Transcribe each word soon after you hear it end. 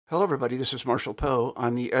Hello, everybody. This is Marshall Poe.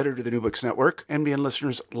 I'm the editor of the New Books Network. NBN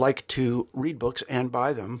listeners like to read books and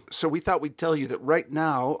buy them. So we thought we'd tell you that right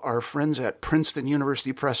now, our friends at Princeton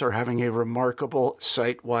University Press are having a remarkable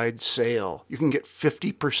site-wide sale. You can get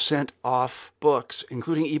 50% off books,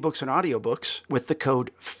 including ebooks and audiobooks, with the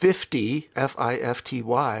code 50,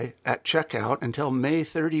 F-I-F-T-Y, at checkout until May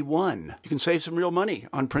 31. You can save some real money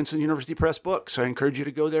on Princeton University Press books. I encourage you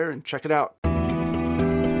to go there and check it out.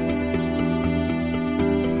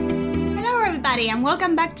 And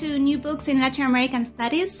welcome back to New Books in Latin American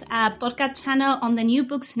Studies, a podcast channel on the New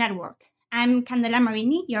Books Network. I'm Candela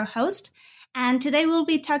Marini, your host, and today we'll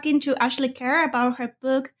be talking to Ashley Kerr about her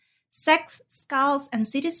book, Sex, Skulls, and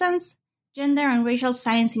Citizens, Gender and Racial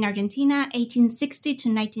Science in Argentina, 1860 to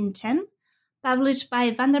 1910, published by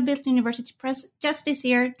Vanderbilt University Press just this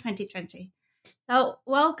year, 2020. So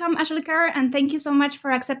welcome, Ashley Kerr, and thank you so much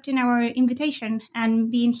for accepting our invitation and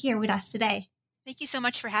being here with us today. Thank you so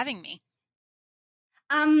much for having me.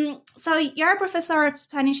 So you're a professor of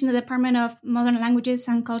Spanish in the Department of Modern Languages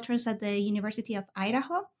and Cultures at the University of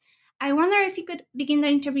Idaho. I wonder if you could begin the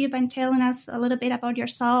interview by telling us a little bit about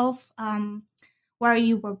yourself, where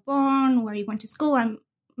you were born, where you went to school, and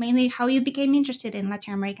mainly how you became interested in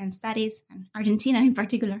Latin American studies and Argentina in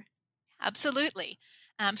particular. Absolutely.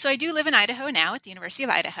 So I do live in Idaho now at the University of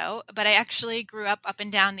Idaho, but I actually grew up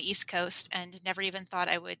and down the East Coast and never even thought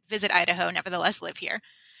I would visit Idaho, nevertheless live here.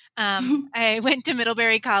 I went to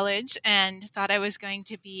Middlebury College and thought I was going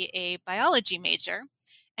to be a biology major.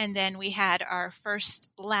 And then we had our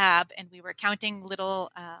first lab and we were counting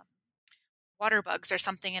little water bugs or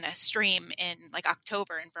something in a stream in like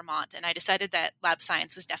October in Vermont. And I decided that lab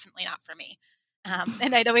science was definitely not for me.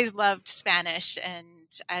 And I'd always loved Spanish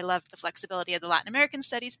and I loved the flexibility of the Latin American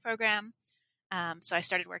Studies program. So I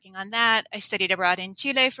started working on that. I studied abroad in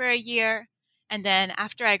Chile for a year. And then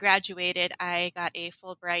after I graduated, I got a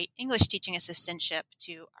Fulbright English teaching assistantship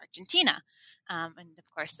to Argentina. And of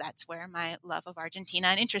course, that's where my love of Argentina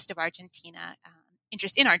and interest in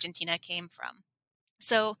Argentina came from.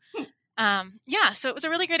 So, so it was a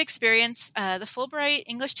really great experience. The Fulbright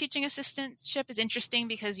English teaching assistantship is interesting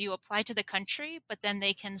because you apply to the country, but then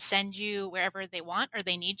they can send you wherever they want or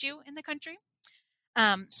they need you in the country.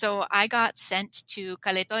 So I got sent to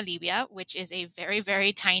Caleta, Libya, which is a very,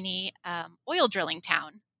 very tiny oil drilling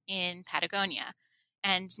town in Patagonia,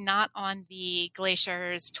 and not on the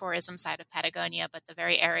glaciers tourism side of Patagonia, but the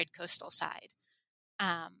very arid coastal side.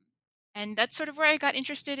 And that's sort of where I got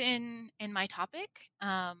interested in my topic.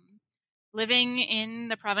 Living in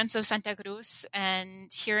the province of Santa Cruz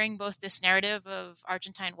and hearing both this narrative of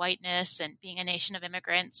Argentine whiteness and being a nation of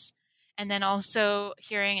immigrants, and then also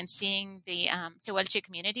hearing and seeing the Tehuelche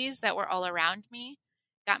communities that were all around me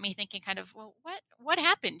got me thinking kind of, well, what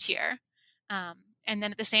happened here? And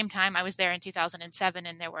then at the same time, I was there in 2007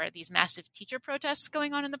 and there were these massive teacher protests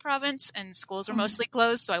going on in the province and schools were mostly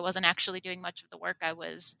closed. So I wasn't actually doing much of the work I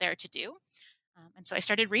was there to do. And so I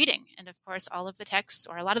started reading. And of course, all of the texts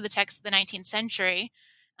or a lot of the texts of the 19th century,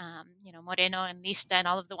 Moreno and Lista and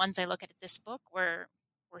all of the ones I look at this book were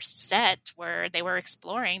set where they were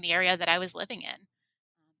exploring the area that I was living in.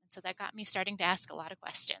 And so that got me starting to ask a lot of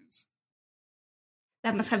questions.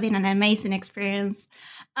 That must have been an amazing experience.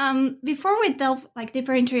 Before we delve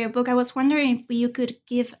deeper into your book, I was wondering if you could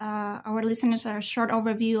give our listeners a short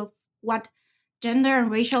overview of what gender and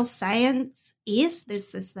racial science is.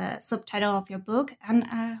 This is the subtitle of your book, and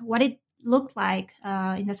what it looked like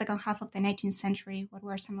in the second half of the 19th century. What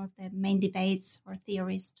were some of the main debates or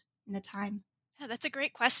theories in the time? Yeah, that's a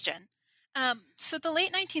great question. So the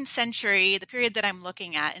late 19th century, the period that I'm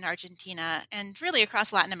looking at in Argentina and really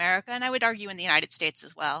across Latin America, and I would argue in the United States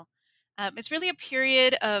as well, is really a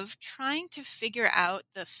period of trying to figure out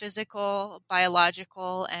the physical,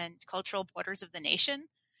 biological, and cultural borders of the nation.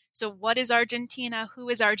 So what is Argentina? Who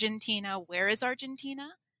is Argentina? Where is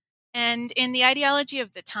Argentina? And in the ideology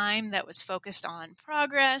of the time that was focused on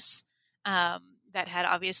progress, that had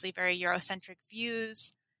obviously very Eurocentric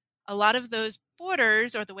views, a lot of those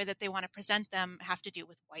borders or the way that they want to present them have to do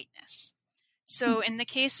with whiteness. So in the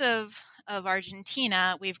case of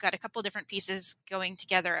Argentina, we've got a couple different pieces going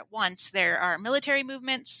together at once. There are military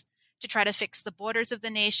movements to try to fix the borders of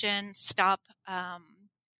the nation, stop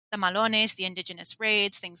the Malones, the indigenous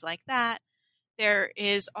raids, things like that. There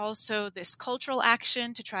is also this cultural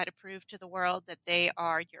action to try to prove to the world that they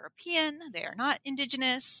are European, they are not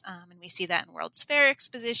indigenous, and we see that in World's Fair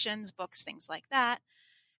expositions, books, things like that.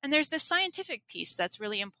 And there's this scientific piece that's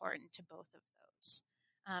really important to both of those.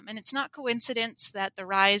 And it's not coincidence that the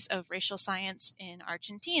rise of racial science in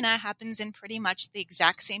Argentina happens in pretty much the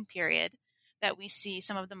exact same period that we see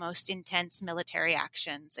some of the most intense military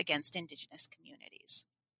actions against indigenous communities.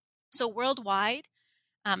 So worldwide,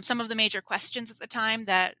 some of the major questions at the time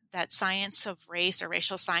that science of race or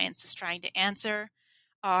racial science is trying to answer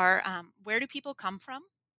are, where do people come from,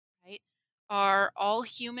 right? Are all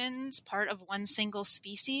humans part of one single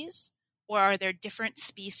species, or are there different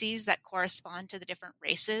species that correspond to the different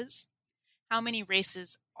races? How many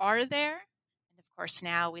races are there? And of course,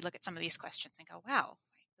 now we look at some of these questions and go, wow,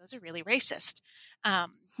 those are really racist.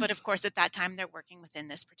 But of course, at that time, they're working within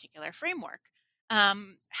this particular framework.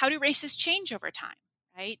 How do races change over time,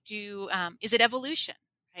 right? Is it evolution,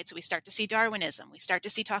 right? So we start to see Darwinism. We start to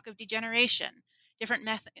see talk of degeneration, different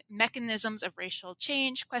mechanisms of racial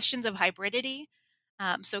change, questions of hybridity.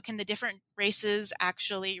 So can the different races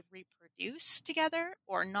actually reproduce together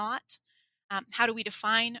or not? How do we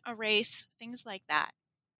define a race? Things like that.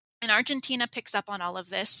 And Argentina picks up on all of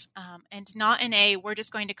this, and not in a we're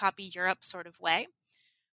just going to copy Europe sort of way.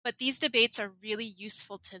 But these debates are really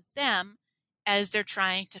useful to them as they're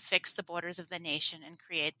trying to fix the borders of the nation and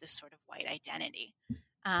create this sort of white identity.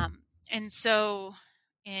 And so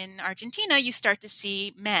in Argentina, you start to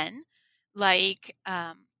see men like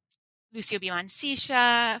Lucio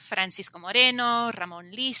Bimancilla, Francisco Moreno,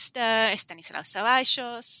 Ramon Lista, Estanislao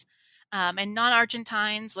Ceballos, and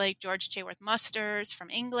non-Argentines like George Chayworth Musters from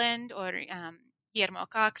England or Guillermo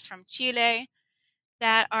Cox from Chile,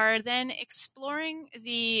 that are then exploring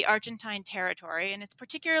the Argentine territory, and it's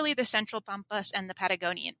particularly the Central Pampas and the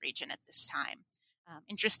Patagonian region at this time.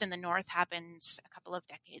 Interest in the North happens a couple of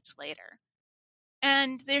decades later.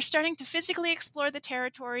 And they're starting to physically explore the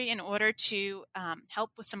territory in order to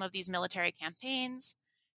help with some of these military campaigns,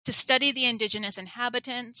 to study the indigenous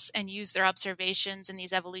inhabitants and use their observations in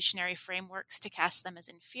these evolutionary frameworks to cast them as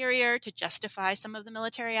inferior, to justify some of the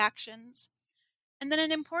military actions. And then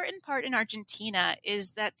an important part in Argentina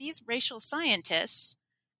is that these racial scientists,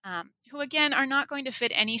 who again are not going to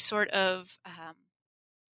fit any sort of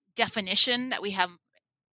definition that we have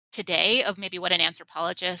today of maybe what an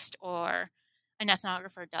anthropologist or an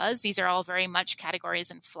ethnographer does. These are all very much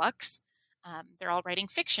categories in flux. They're all writing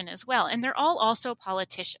fiction as well. And they're all also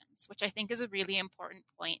politicians, which I think is a really important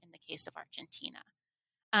point in the case of Argentina.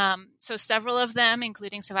 So several of them,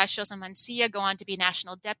 including Ceballos and Mancilla, go on to be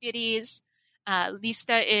national deputies.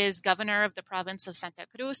 Lista is governor of the province of Santa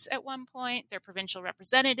Cruz at one point. They're provincial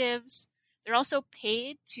representatives. They're also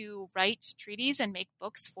paid to write treaties and make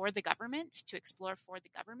books for the government, to explore for the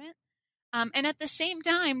government. And at the same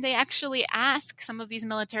time, they actually ask some of these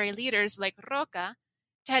military leaders, like Roca,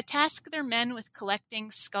 to task their men with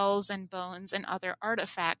collecting skulls and bones and other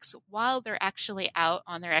artifacts while they're actually out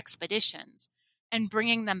on their expeditions and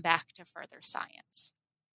bringing them back to further science.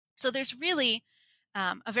 So there's really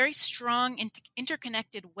a very strong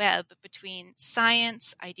interconnected web between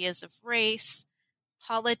science, ideas of race,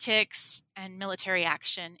 politics, and military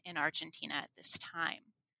action in Argentina at this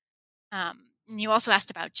time. You also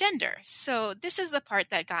asked about gender. So this is the part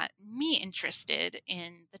that got me interested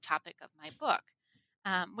in the topic of my book,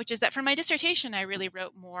 which is that for my dissertation, I really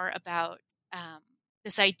wrote more about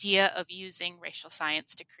this idea of using racial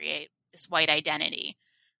science to create this white identity,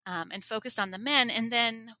 and focused on the men. And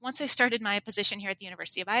then once I started my position here at the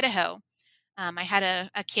University of Idaho, I had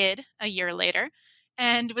a kid a year later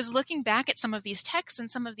and was looking back at some of these texts and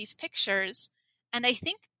some of these pictures. And I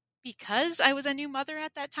think because I was a new mother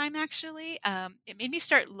at that time, actually, it made me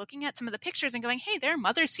start looking at some of the pictures and going, hey, there are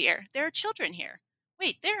mothers here. There are children here.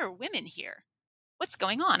 Wait, there are women here. What's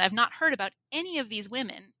going on? I've not heard about any of these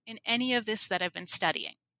women in any of this that I've been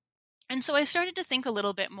studying. And so I started to think a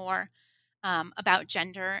little bit more about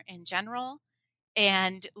gender in general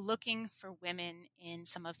and looking for women in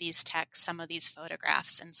some of these texts, some of these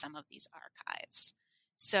photographs, and some of these archives.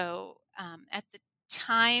 So at the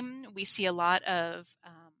time, we see a lot of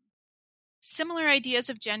similar ideas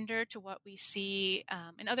of gender to what we see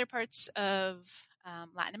in other parts of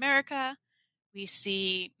Latin America. We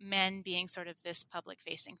see men being sort of this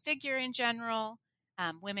public-facing figure in general,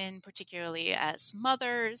 women particularly as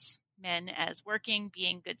mothers, men as working,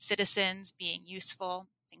 being good citizens, being useful,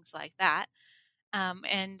 things like that.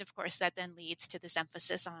 And of course, that then leads to this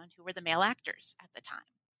emphasis on who were the male actors at the time.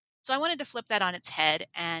 So I wanted to flip that on its head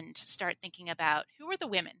and start thinking about who were the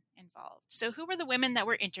women involved. So who were the women that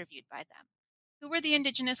were interviewed by them? Who were the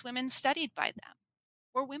indigenous women studied by them?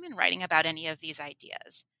 Were women writing about any of these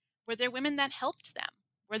ideas? Were there women that helped them?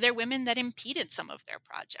 Were there women that impeded some of their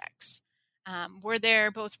projects? Were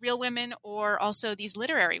there both real women or also these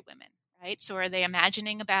literary women, right? So are they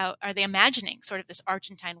imagining sort of this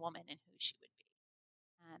Argentine woman and who she would be?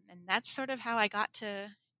 And that's sort of how I got to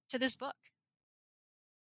this book.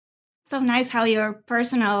 so nice how your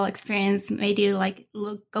personal experience made you like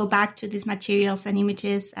go back to these materials and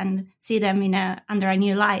images and see them under a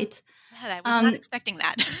new light. Yeah, I was not expecting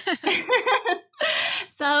that.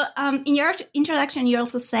 So in your introduction, you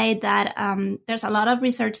also say that there's a lot of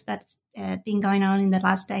research that's been going on in the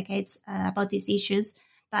last decades about these issues.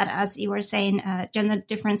 But as you were saying, gender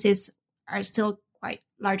differences are still quite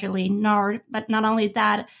largely ignored. But not only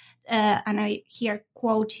that, and I here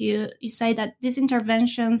quote you, you say that these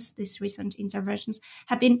recent interventions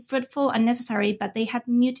have been fruitful and necessary, but they have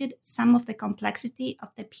muted some of the complexity of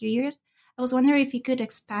the period. I was wondering if you could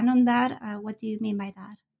expand on that. What do you mean by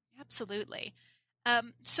that? Absolutely.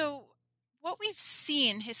 So what we've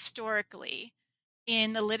seen historically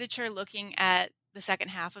in the literature looking at the second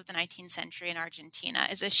half of the 19th century in Argentina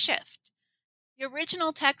is a shift. The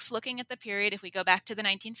original texts looking at the period, if we go back to the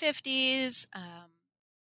 1950s,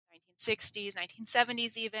 1960s,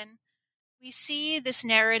 1970s even, we see this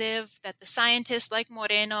narrative that the scientists like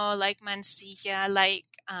Moreno, like Mansilla, like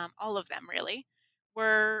all of them really,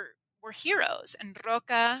 were heroes. And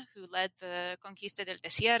Roca, who led the Conquista del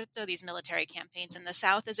Desierto, these military campaigns in the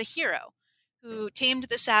South, is a hero who tamed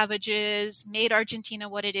the savages, made Argentina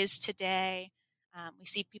what it is today. We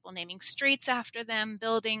see people naming streets after them,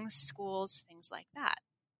 buildings, schools, things like that.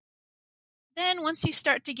 Then once you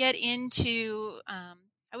start to get into,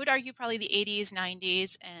 I would argue probably the 80s,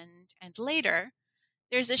 90s, and later,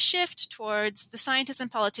 there's a shift towards the scientists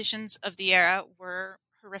and politicians of the era were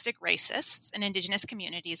horrific racists, and indigenous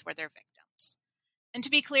communities were their victims. And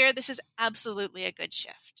to be clear, this is absolutely a good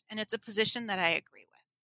shift, and it's a position that I agree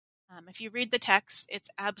with. If you read the text, it's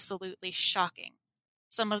absolutely shocking,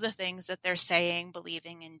 some of the things that they're saying,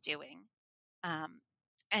 believing, and doing.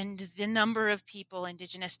 And the number of people,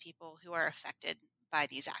 indigenous people, who are affected by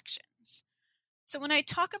these actions. So when I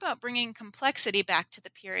talk about bringing complexity back to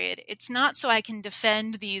the period, it's not so I can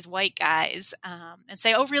defend these white guys and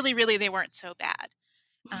say, oh, really, really, they weren't so bad.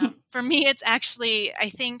 For me, it's actually, I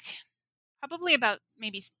think, probably about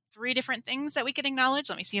maybe 3 different things that we can acknowledge.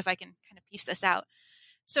 Let me see if I can kind of piece this out.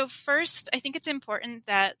 So first, I think it's important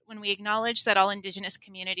that when we acknowledge that all indigenous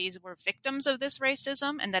communities were victims of this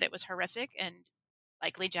racism and that it was horrific and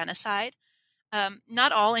likely genocide,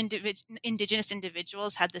 not all indigenous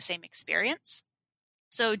individuals had the same experience.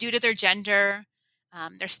 So due to their gender,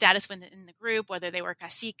 their status within the group, whether they were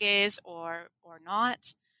caciques or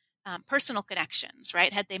not, personal connections,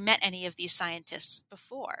 right? Had they met any of these scientists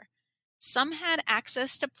before? Some had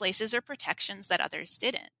access to places or protections that others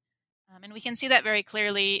didn't. And we can see that very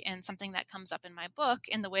clearly in something that comes up in my book,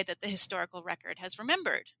 in the way that the historical record has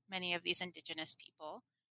remembered many of these indigenous people.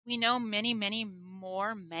 We know many, many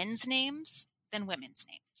more men's names than women's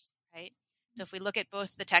names, right? So if we look at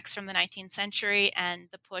both the texts from the 19th century and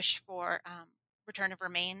the push for return of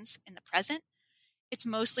remains in the present, it's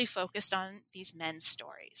mostly focused on these men's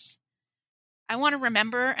stories. I want to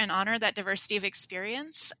remember and honor that diversity of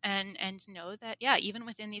experience and know that, yeah, even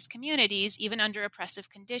within these communities, even under oppressive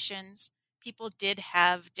conditions, people did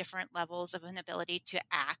have different levels of an ability to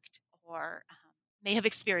act or may have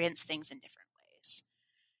experienced things in different ways.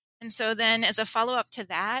 And so then as a follow-up to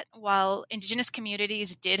that, while indigenous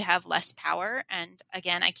communities did have less power, and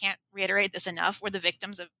again, I can't reiterate this enough, were the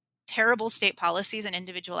victims of terrible state policies and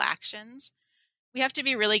individual actions, we have to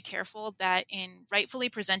be really careful that in rightfully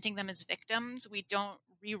presenting them as victims, we don't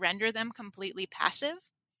re-render them completely passive.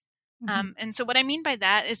 And so what I mean by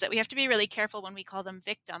that is that we have to be really careful when we call them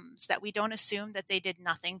victims, that we don't assume that they did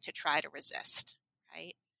nothing to try to resist,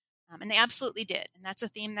 right? And they absolutely did. And that's a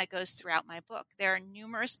theme that goes throughout my book. There are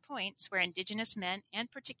numerous points where indigenous men,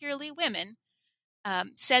 and particularly women,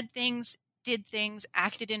 said things, did things,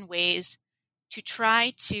 acted in ways to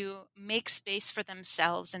try to make space for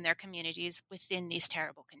themselves and their communities within these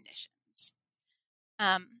terrible conditions.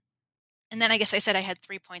 And then I guess I said I had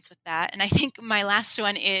 3 points with that. And I think my last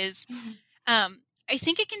one is, I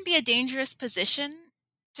think it can be a dangerous position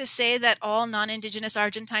to say that all non-Indigenous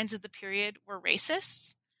Argentines of the period were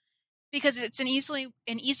racists, because it's an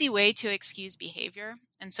easy way to excuse behavior.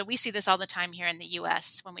 And so we see this all the time here in the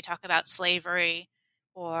U.S. when we talk about slavery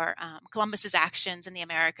or Columbus's actions in the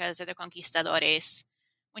Americas or the conquistadores.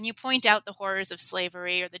 When you point out the horrors of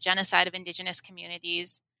slavery or the genocide of indigenous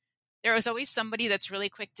communities, there was always somebody that's really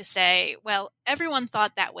quick to say, well, everyone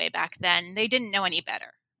thought that way back then. They didn't know any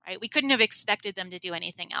better, right? We couldn't have expected them to do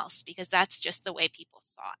anything else because that's just the way people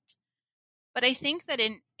thought. But I think that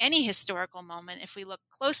in any historical moment, if we look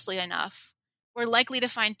closely enough, we're likely to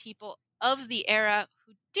find people of the era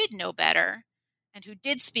who did know better and who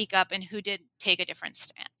did speak up and who did take a different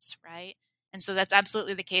stance, right? And so that's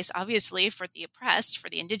absolutely the case, obviously, for the oppressed, for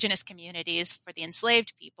the indigenous communities, for the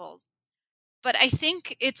enslaved people. But I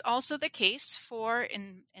think it's also the case for,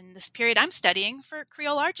 in this period I'm studying, for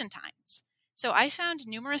Creole Argentines. So I found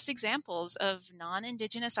numerous examples of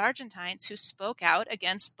non-Indigenous Argentines who spoke out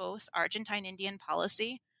against both Argentine Indian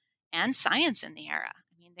policy and science in the era.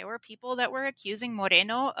 I mean, there were people that were accusing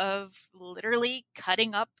Moreno of literally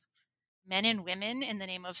cutting up men and women in the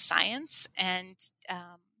name of science, and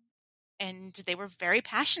they were very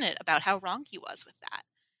passionate about how wrong he was with that.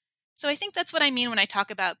 So I think that's what I mean when I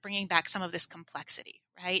talk about bringing back some of this complexity,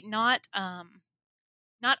 right? Not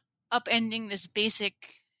upending this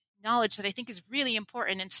basic knowledge that I think is really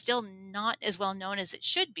important and still not as well known as it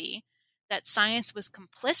should be, that science was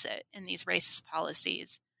complicit in these racist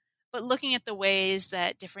policies, but looking at the ways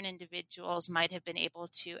that different individuals might have been able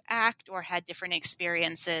to act or had different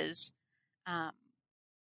experiences um,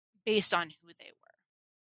 based on who they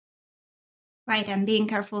were. Right, and being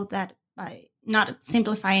careful that by not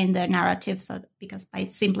simplifying the narrative, because by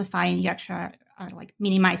simplifying, you actually are like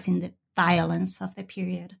minimizing the violence of the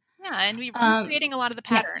period. Yeah, and we're recreating a lot of the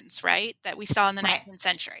patterns, right, that we saw in the 19th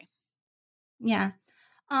century. Yeah.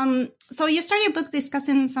 So you started your book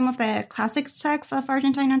discussing some of the classic texts of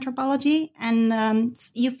Argentine anthropology, and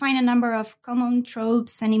you find a number of common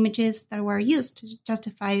tropes and images that were used to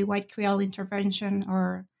justify white Creole intervention,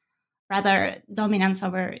 or rather dominance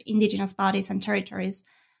over indigenous bodies and territories.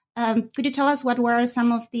 Could you tell us what were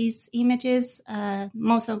some of these images,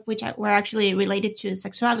 most of which were actually related to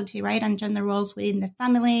sexuality, right, and gender roles within the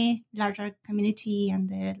family, larger community, and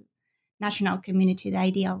the national community, the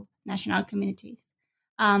ideal national communities?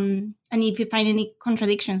 And if you find any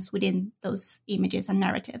contradictions within those images and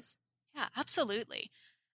narratives. Yeah, absolutely.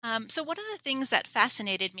 So one of the things that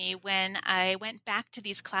fascinated me when I went back to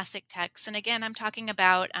these classic texts, and again, I'm talking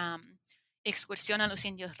about Excursión a los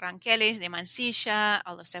Indios Ranqueles de Mansilla,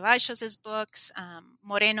 all of Ceballos' books,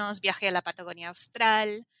 Moreno's Viaje a la Patagonia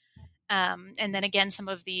Austral, and then again, some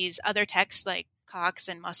of these other texts like Cox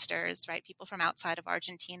and Musters, right, people from outside of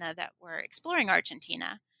Argentina that were exploring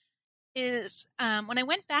Argentina, is when I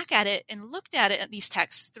went back at it and looked at it, at these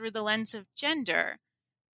texts through the lens of gender,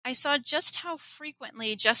 I saw just how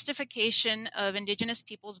frequently justification of indigenous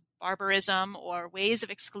people's barbarism or ways of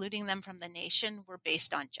excluding them from the nation were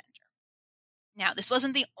based on gender. Now, this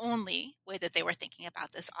wasn't the only way that they were thinking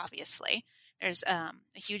about this, obviously. There's a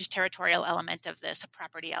huge territorial element of this, a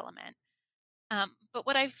property element. But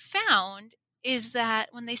what I've found is that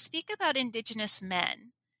when they speak about indigenous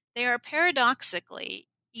men, they are paradoxically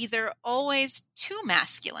either always too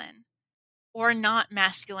masculine or not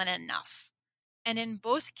masculine enough. And in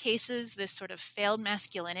both cases, this sort of failed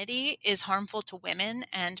masculinity is harmful to women,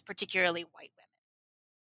 and particularly white women.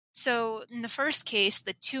 So in the first case,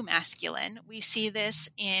 the too masculine, we see this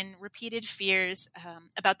in repeated fears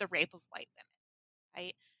about the rape of white women,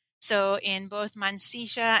 right? So in both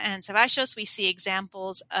Mansilla and Ceballos, we see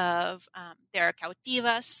examples of there are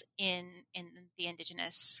cautivas in the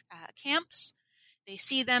indigenous camps. They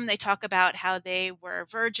see them, they talk about how they were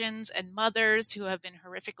virgins and mothers who have been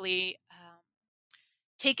horrifically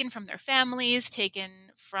taken from their families, taken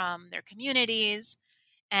from their communities,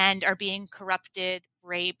 and are being corrupted,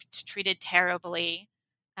 raped, treated terribly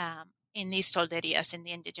in these tolderias, in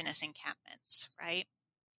the indigenous encampments, right?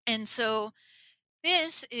 And so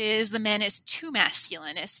this is, the men is too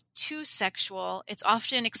masculine, is too sexual. It's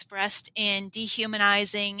often expressed in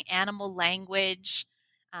dehumanizing animal language.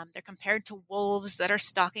 They're compared to wolves that are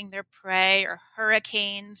stalking their prey, or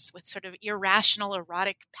hurricanes with sort of irrational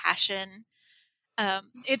erotic passion.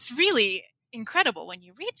 It's really incredible when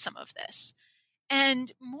you read some of this.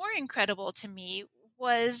 And more incredible to me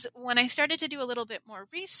was when I started to do a little bit more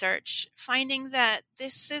research, finding that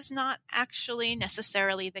this is not actually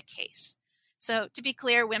necessarily the case. So to be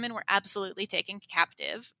clear, women were absolutely taken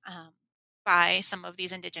captive by some of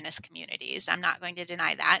these indigenous communities. I'm not going to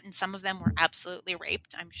deny that. And some of them were absolutely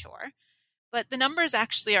raped, I'm sure. But the numbers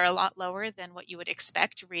actually are a lot lower than what you would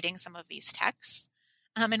expect reading some of these texts.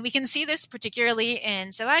 And we can see this particularly in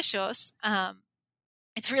Ceballos.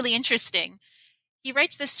 It's really interesting. He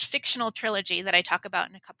writes this fictional trilogy that I talk about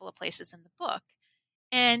in a couple of places in the book.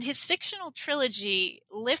 And his fictional trilogy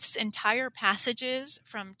lifts entire passages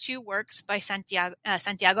from two works by Santiago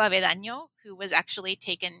Avendaño, who was actually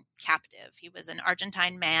taken captive. He was an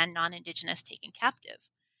Argentine man, non-indigenous, taken captive.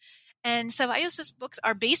 And Ceballos' books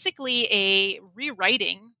are basically a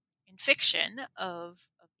rewriting in fiction of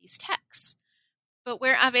these texts. But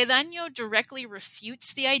where Avendaño directly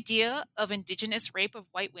refutes the idea of indigenous rape of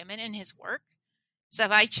white women in his work,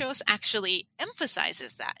 Ceballos actually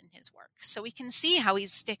emphasizes that in his work. So we can see how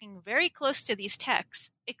he's sticking very close to these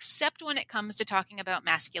texts, except when it comes to talking about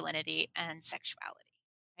masculinity and sexuality.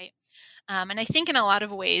 right? And I think in a lot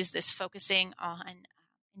of ways, this focusing on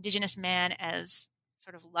Indigenous man as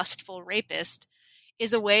sort of lustful rapist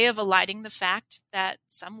is a way of eliding the fact that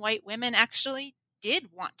some white women actually did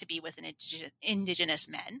want to be with an Indigenous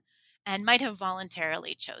men and might have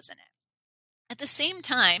voluntarily chosen it. At the same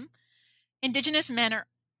time, Indigenous men are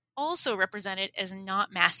also represented as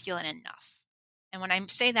not masculine enough. And when I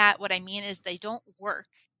say that, what I mean is they don't work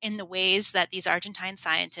in the ways that these Argentine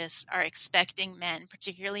scientists are expecting men,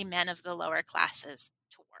 particularly men of the lower classes,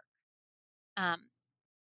 to work.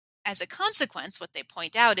 As a consequence, what they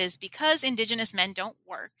point out is because Indigenous men don't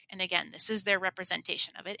work, and again, this is their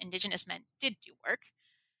representation of it, Indigenous men did do work,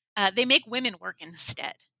 they make women work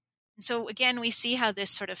instead. And so again, we see how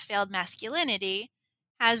this sort of failed masculinity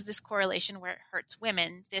has this correlation where it hurts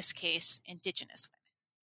women, this case, Indigenous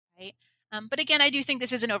women, right? But again, I do think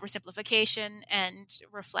this is an oversimplification and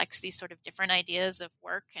reflects these sort of different ideas of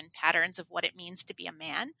work and patterns of what it means to be a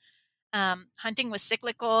man. Hunting was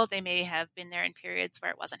cyclical. They may have been there in periods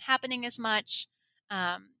where it wasn't happening as much.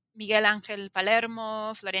 Miguel Angel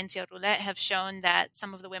Palermo, Florencia Roulette have shown that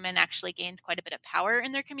some of the women actually gained quite a bit of power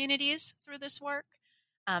in their communities through this work.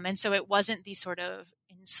 And so it wasn't the sort of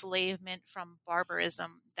enslavement from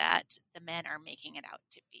barbarism that the men are making it out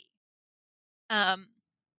to be.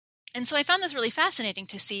 And so I found this really fascinating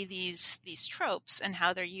to see these tropes and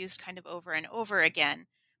how they're used kind of over and over again,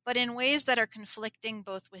 but in ways that are conflicting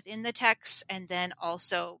both within the texts and then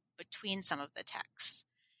also between some of the texts.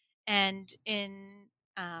 And in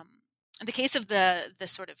the case of the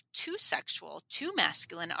sort of too sexual, too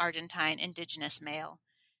masculine Argentine Indigenous male,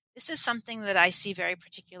 this is something that I see very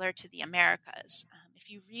particular to the Americas. If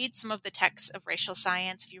you read some of the texts of racial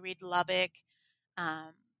science, if you read Lubbock,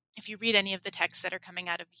 if you read any of the texts that are coming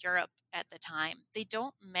out of Europe at the time, they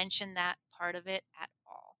don't mention that part of it at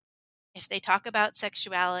all. If they talk about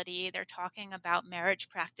sexuality, they're talking about marriage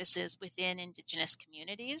practices within Indigenous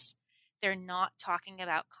communities. They're not talking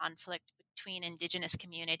about conflict between Indigenous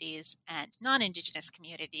communities and non-Indigenous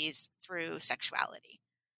communities through sexuality.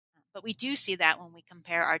 But we do see that when we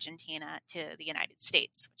compare Argentina to the United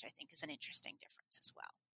States, which I think is an interesting difference as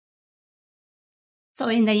well. So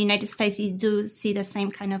in the United States, you do see the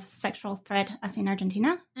same kind of sexual threat as in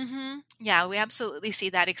Argentina? Mm-hmm. Yeah, we absolutely see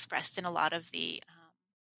that expressed in a lot of the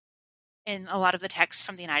texts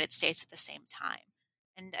from the United States at the same time.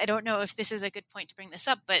 And I don't know if this is a good point to bring this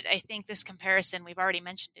up, but I think this comparison, I've already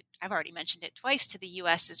mentioned it twice, to the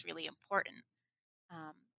U.S. is really important,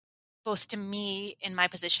 both to me in my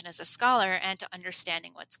position as a scholar and to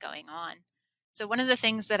understanding what's going on. So one of the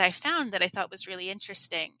things that I found that I thought was really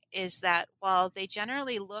interesting is that while they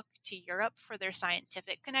generally look to Europe for their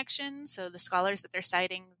scientific connections, so the scholars that they're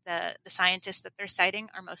citing, the scientists that they're citing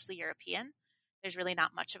are mostly European. There's really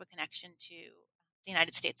not much of a connection to the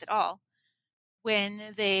United States at all. When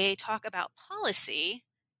they talk about policy,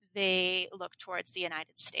 they look towards the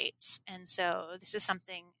United States. And so this is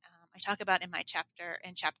something I talk about in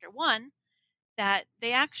chapter 1, that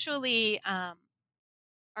they actually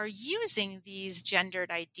are using these gendered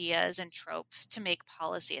ideas and tropes to make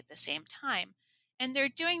policy at the same time. And they're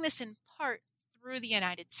doing this in part through the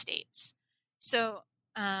United States. So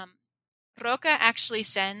Roca actually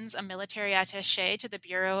sends a military attaché to the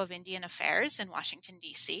Bureau of Indian Affairs in Washington,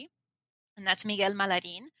 D.C., and that's Miguel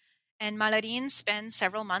Malarín. And Malarín spends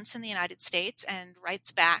several months in the United States and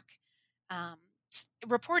writes back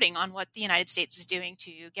reporting on what the United States is doing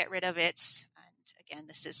to get rid of its, and again,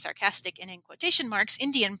 this is sarcastic and in quotation marks,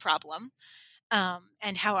 Indian problem,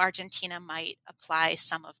 and how Argentina might apply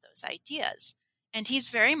some of those ideas. And he's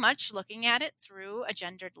very much looking at it through a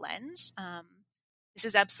gendered lens. This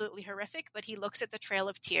is absolutely horrific, but he looks at the Trail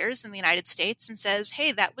of Tears in the United States and says,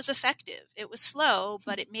 hey, that was effective. It was slow,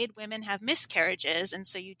 but it made women have miscarriages, and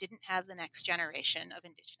so you didn't have the next generation of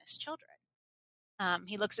Indigenous children.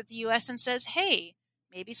 He looks at the U.S. and says, hey,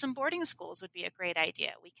 maybe some boarding schools would be a great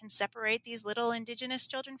idea. We can separate these little Indigenous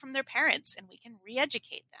children from their parents, and we can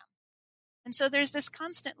re-educate them. And so there's this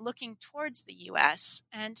constant looking towards the U.S.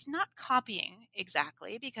 and not copying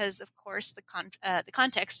exactly, because, of course, the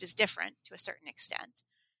context is different to a certain extent.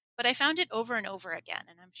 But I found it over and over again,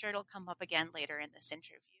 and I'm sure it'll come up again later in this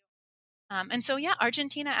interview. And so, yeah,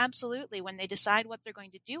 Argentina absolutely, when they decide what they're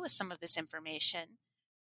going to do with some of this information,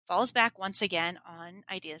 falls back once again on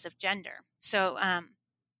ideas of gender. So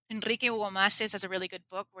Enrique Hugo Maces has a really good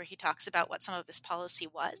book where he talks about what some of this policy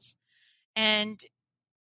was. And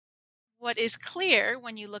what is clear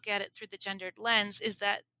when you look at it through the gendered lens is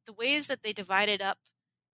that the ways that they divided up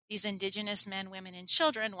these Indigenous men, women, and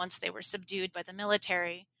children once they were subdued by the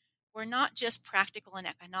military were not just practical and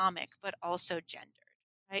economic, but also gendered,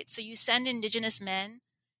 right? So you send Indigenous men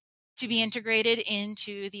to be integrated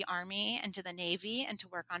into the army and to the navy and to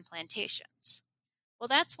work on plantations. Well,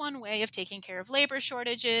 that's one way of taking care of labor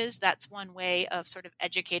shortages. That's one way of sort of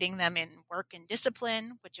educating them in work and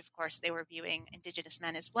discipline, which of course they were viewing Indigenous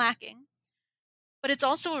men as lacking. But it's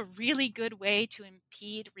also a really good way to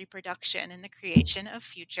impede reproduction and the creation of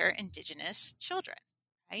future Indigenous children,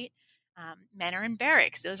 right? Men are in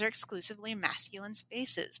barracks. Those are exclusively masculine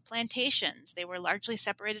spaces. Plantations, they were largely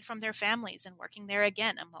separated from their families and working there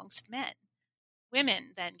again amongst men.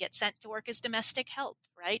 Women then get sent to work as domestic help,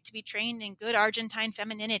 right? To be trained in good Argentine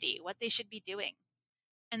femininity, what they should be doing.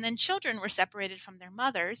 And then children were separated from their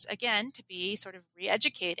mothers, again, to be sort of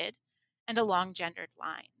re-educated and along gendered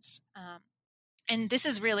lines. And this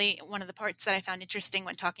is really one of the parts that I found interesting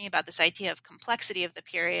when talking about this idea of complexity of the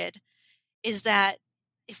period, is that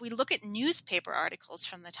if we look at newspaper articles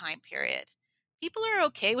from the time period, people are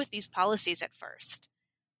okay with these policies at first,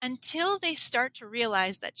 until they start to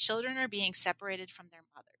realize that children are being separated from their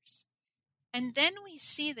mothers. And then we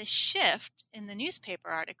see the shift in the newspaper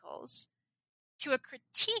articles to a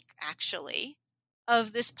critique, actually,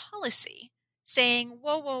 of this policy, saying,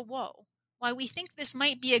 whoa, whoa, whoa, while we think this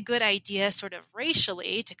might be a good idea sort of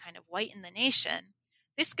racially to kind of whiten the nation,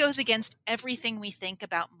 this goes against everything we think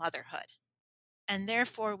about motherhood. And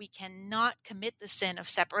therefore, we cannot commit the sin of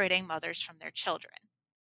separating mothers from their children.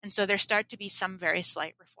 And so there start to be some very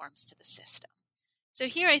slight reforms to the system. So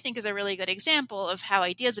here I think is a really good example of how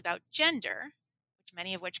ideas about gender, which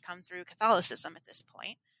many of which come through Catholicism at this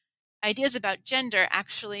point, ideas about gender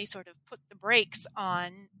actually sort of put the brakes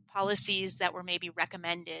on policies that were maybe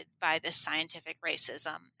recommended by this scientific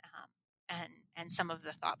racism and some of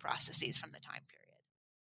the thought processes from the time period.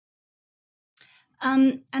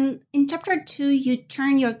 And in chapter 2, you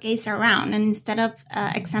turn your gaze around, and instead of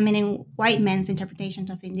examining white men's interpretations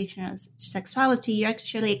of indigenous sexuality, you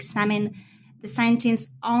actually examine the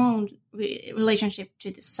scientists' own relationship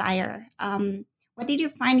to desire. What did you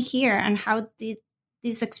find here, and how did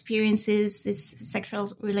these experiences, these sexual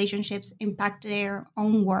relationships, impact their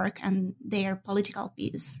own work and their political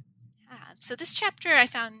views? So this chapter I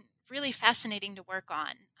found really fascinating to work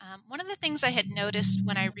on. One of the things I had noticed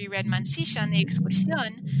when I reread Mansilla and the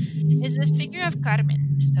Excursión is this figure of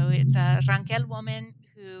Carmen. So it's a Ranquel woman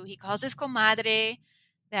who he calls his comadre,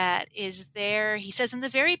 that is there. He says in the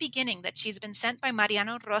very beginning that she's been sent by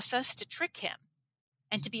Mariano Rosas to trick him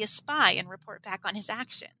and to be a spy and report back on his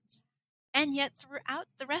actions. And yet throughout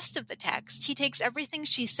the rest of the text, he takes everything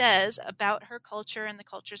she says about her culture and the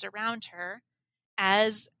cultures around her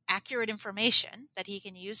as accurate information that he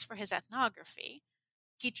can use for his ethnography.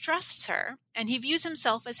 He trusts her, and he views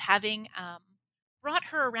himself as having brought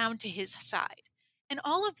her around to his side. And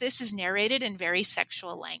all of this is narrated in very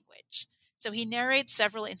sexual language. So he narrates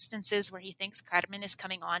several instances where he thinks Carmen is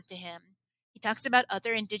coming on to him. He talks about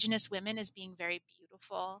other indigenous women as being very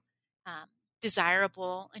beautiful,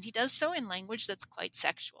 desirable, and he does so in language that's quite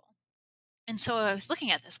sexual. And so I was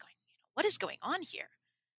looking at this going, what is going on here?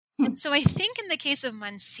 And so I think in the case of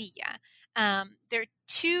Mansilla, there are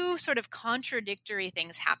two sort of contradictory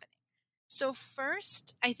things happening. So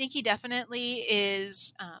first, I think he definitely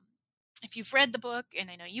is, if you've read the book, and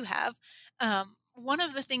I know you have, one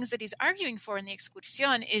of the things that he's arguing for in the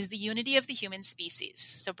Excursión is the unity of the human species.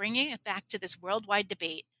 So bringing it back to this worldwide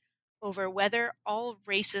debate over whether all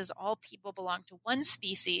races, all people belong to one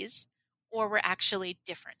species, or we're actually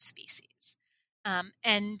different species.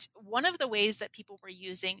 And one of the ways that people were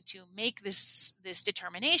using to make this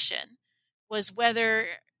determination was whether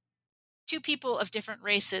two people of different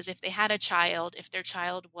races, if they had a child, if their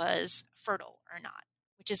child was fertile or not,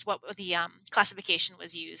 which is what the classification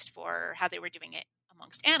was used for, how they were doing it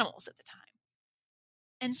amongst animals at the time.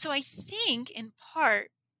 And so I think, in part,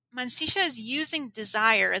 Mansilla is using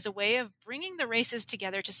desire as a way of bringing the races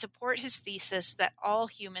together to support his thesis that all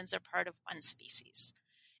humans are part of one species.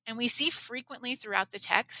 And we see frequently throughout the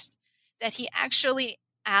text that he actually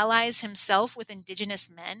allies himself with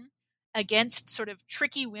indigenous men against sort of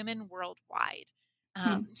tricky women worldwide.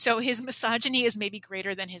 So his misogyny is maybe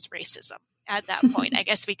greater than his racism at that point, I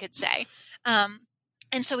guess we could say.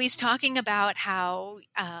 And so he's talking about how,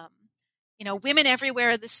 women everywhere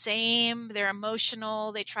are the same. They're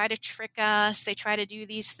emotional. They try to trick us. They try to do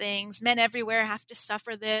these things. Men everywhere have to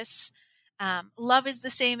suffer this. Love is the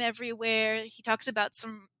same everywhere. He talks about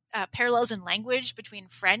some parallels in language between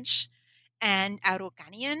French and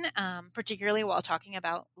Araucanian, particularly while talking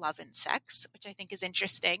about love and sex, which I think is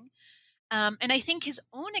interesting. And I think his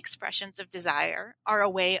own expressions of desire are a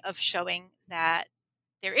way of showing that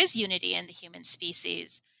there is unity in the human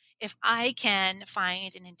species. If I can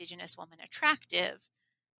find an indigenous woman attractive,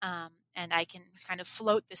 and I can kind of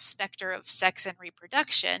float this specter of sex and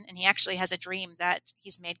reproduction. And he actually has a dream that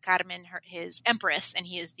he's made Carmen his empress and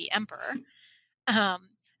he is the emperor.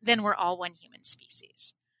 Then we're all one human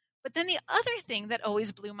species. But then the other thing that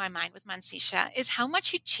always blew my mind with Mansilla is how much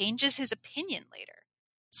he changes his opinion later.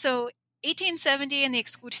 So 1870 in the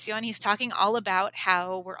Excursión, he's talking all about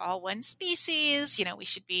how we're all one species. We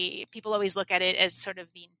should be, people always look at it as sort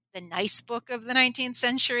of the nice book of the 19th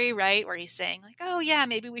century, right? Where he's saying like, oh yeah,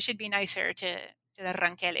 maybe we should be nicer to the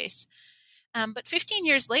Ranqueles. But 15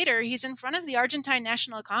 years later, he's in front of the Argentine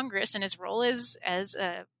National Congress in his role as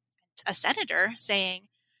a senator saying,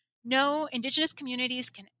 no, indigenous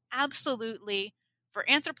communities can absolutely, for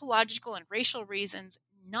anthropological and racial reasons,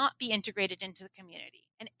 not be integrated into the community.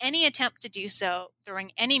 And any attempt to do so,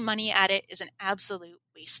 throwing any money at it, is an absolute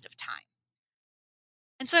waste of time.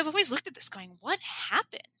 And so I've always looked at this going, what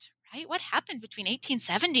happened, right? What happened between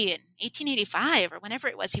 1870 and 1885 or whenever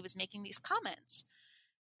it was he was making these comments?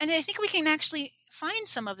 And I think we can actually find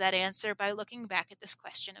some of that answer by looking back at this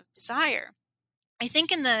question of desire. I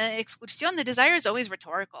think in the Excursión, the desire is always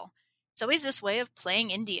rhetorical. It's always this way of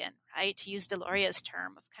playing Indian, right? To use Deloria's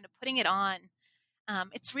term of kind of putting it on.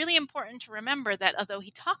 It's really important to remember that although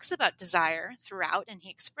he talks about desire throughout and he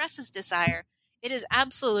expresses desire, it is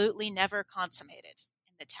absolutely never consummated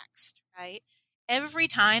in the text, right? Every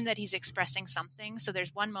time that he's expressing something, so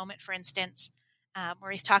there's one moment, for instance,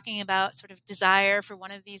 where he's talking about sort of desire for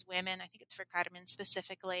one of these women. I think it's for Carmen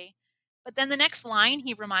specifically. But then the next line,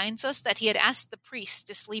 he reminds us that he had asked the priest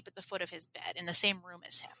to sleep at the foot of his bed in the same room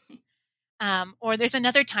as him. Or there's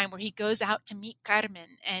another time where he goes out to meet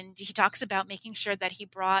Carmen and he talks about making sure that he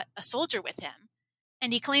brought a soldier with him.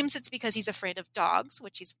 And he claims it's because he's afraid of dogs,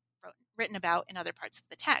 which he's written about in other parts of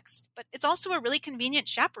the text. But it's also a really convenient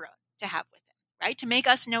chaperone to have with him, right? To make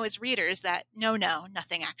us know as readers that no,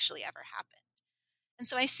 nothing actually ever happened. And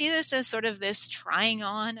so I see this as sort of this trying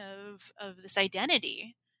on of this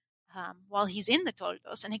identity while he's in the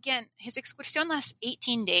Toldos. And again, his excursión lasts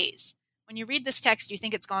 18 days. When you read this text, you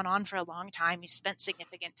think it's gone on for a long time. He spent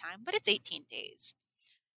significant time, but it's 18 days.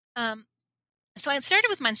 So I started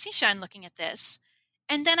with Mansilla and looking at this.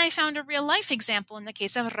 And then I found a real life example in the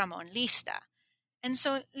case of Ramon Lista. And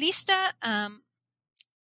so Lista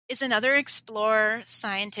is another explorer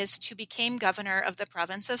scientist who became governor of the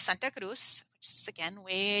province of Santa Cruz, which is again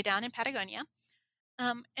way down in Patagonia.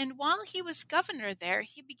 And while he was governor there,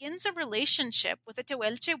 he begins a relationship with a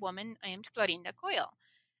Tehuelche woman named Clorinda Coyle.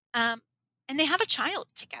 And they have a child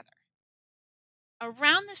together.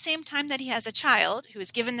 Around the same time that he has a child, who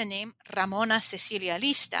is given the name Ramona Cecilia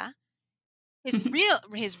Lista,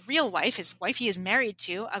 his real wife, his wife he is married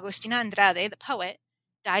to, Agustina Andrade, the poet,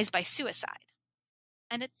 dies by suicide.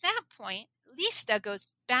 And at that point, Lista goes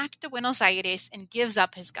back to Buenos Aires and gives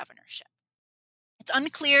up his governorship. It's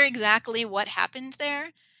unclear exactly what happened there.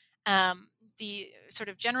 The sort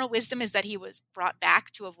of general wisdom is that he was brought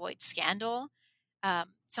back to avoid scandal.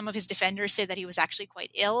 Some of his defenders say that he was actually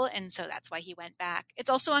quite ill, and so that's why he went back. It's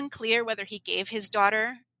also unclear whether he gave his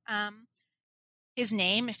daughter his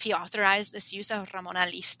name, if he authorized this use of Ramona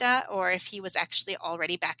Lista, or if he was actually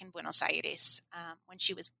already back in Buenos Aires when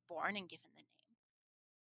she was born and given the name.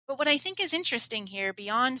 But what I think is interesting here,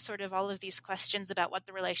 beyond sort of all of these questions about what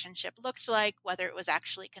the relationship looked like, whether it was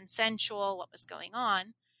actually consensual, what was going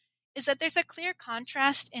on, is that there's a clear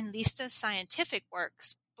contrast in Lista's scientific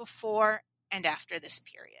works before and after this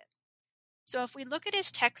period. So if we look at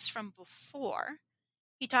his texts from before,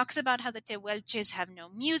 he talks about how the Tehuelches have no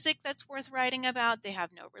music that's worth writing about, they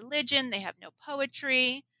have no religion, they have no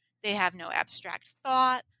poetry, they have no abstract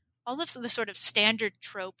thought, all of the sort of standard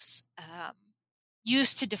tropes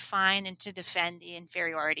used to define and to defend the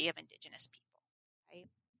inferiority of indigenous people.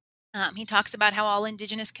 Right? He talks about how all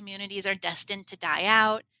indigenous communities are destined to die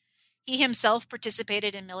out. He himself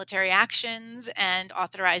participated in military actions and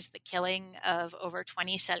authorized the killing of over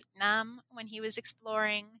 20 Selknam when he was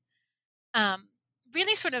exploring.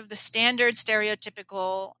 Really sort of the standard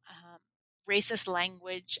stereotypical racist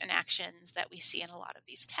language and actions that we see in a lot of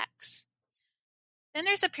these texts. Then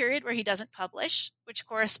there's a period where he doesn't publish, which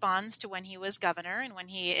corresponds to when he was governor and when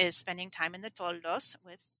he is spending time in the Toldos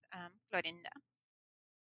with Clorinda.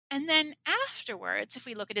 And then afterwards, if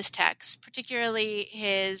we look at his texts, particularly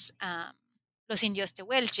his Los Indios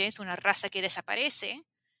Tehuelches, Una Raza que Desaparece,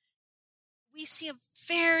 we see a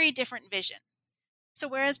very different vision. So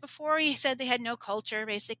whereas before he said they had no culture,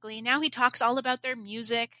 basically, now he talks all about their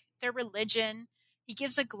music, their religion. He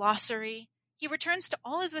gives a glossary. He returns to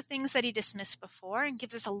all of the things that he dismissed before and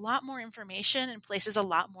gives us a lot more information and places a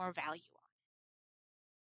lot more value on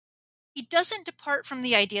it. He doesn't depart from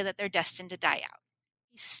the idea that they're destined to die out.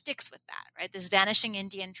 he sticks with that, right? This vanishing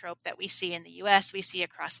Indian trope that we see in the US, we see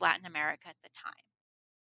across Latin America at the time.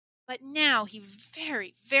 But now he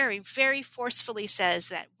very, very, very forcefully says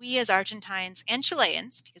that we as Argentines and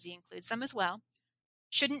Chileans, because he includes them as well,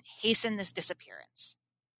 shouldn't hasten this disappearance.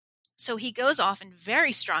 So he goes off in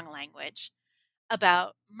very strong language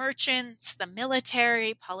about merchants, the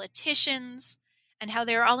military, politicians, and how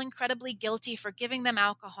they're all incredibly guilty for giving them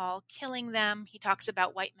alcohol, killing them. He talks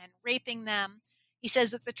about white men raping them. He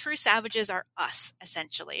says that the true savages are us,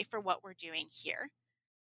 essentially, for what we're doing here,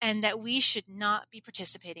 and that we should not be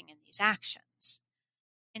participating in these actions.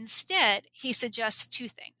 Instead, he suggests two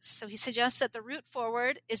things. So he suggests that the route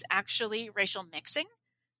forward is actually racial mixing,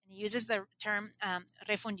 and he uses the term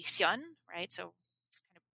refundición, right? So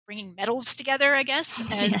kind of bringing metals together, I guess,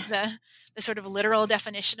 as the sort of literal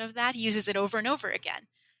definition of that. He uses it over and over again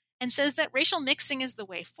and says that racial mixing is the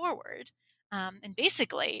way forward. And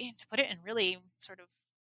basically, to put it in really sort of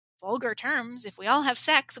vulgar terms, if we all have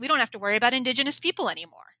sex, we don't have to worry about indigenous people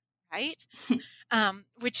anymore, right?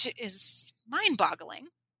 Which is mind-boggling.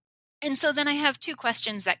 And so then I have two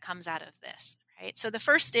questions that comes out of this, right? So the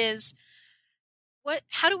first is,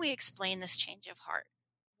 how do we explain this change of heart?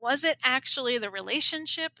 Was it actually the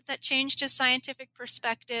relationship that changed his scientific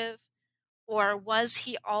perspective? Or was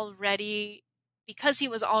he already, because he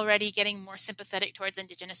was already getting more sympathetic towards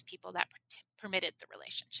indigenous people, that permitted the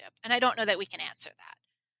relationship? And I don't know that we can answer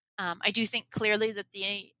that. I do think clearly that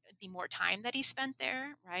the more time that he spent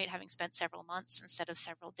there, right, having spent several months instead of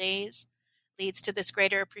several days, leads to this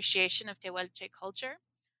greater appreciation of Tehuelche culture.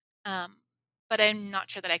 But I'm not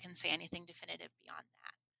sure that I can say anything definitive beyond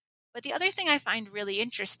that. But the other thing I find really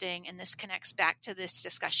interesting, and this connects back to this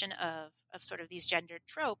discussion of sort of these gendered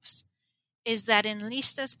tropes, is that in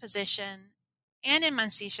Lista's position and in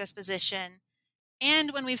Mancillo's position,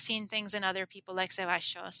 and when we've seen things in other people like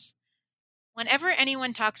Ceballos, whenever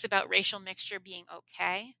anyone talks about racial mixture being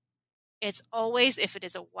okay, it's always if it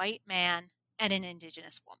is a white man and an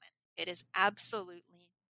indigenous woman. It is absolutely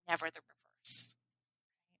never the reverse.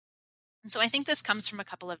 And so I think this comes from a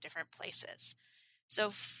couple of different places. So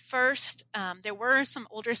first, there were some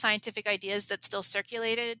older scientific ideas that still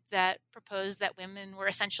circulated that proposed that women were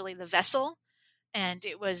essentially the vessel, and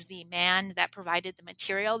it was the man that provided the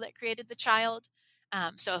material that created the child.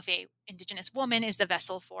 So if a indigenous woman is the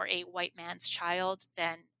vessel for a white man's child,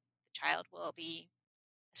 then the child will be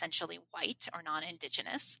essentially white or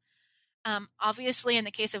non-indigenous. Obviously, in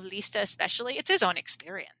the case of Lista especially, it's his own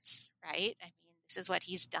experience, right? I mean, this is what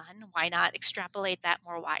he's done. Why not extrapolate that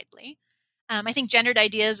more widely? I think gendered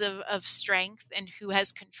ideas of strength and who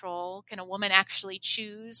has control. Can a woman actually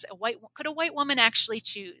choose? Could a white woman actually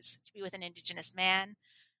choose to be with an indigenous man?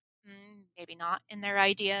 Maybe not in their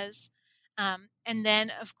ideas. And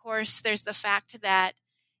then, of course, there's the fact that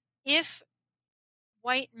if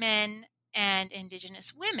white men and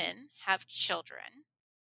indigenous women have children,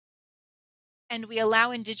 and we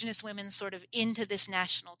allow indigenous women sort of into this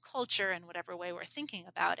national culture in whatever way we're thinking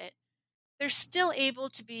about it, they're still able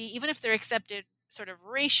to be, even if they're accepted sort of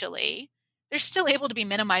racially, they're still able to be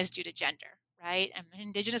minimized due to gender, right? And an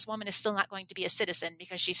indigenous woman is still not going to be a citizen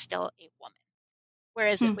because she's still a woman.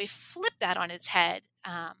 Whereas if we flip that on its head,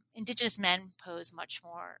 indigenous men pose much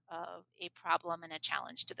more of a problem and a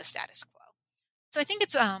challenge to the status quo. So I think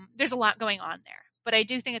it's there's a lot going on there. But I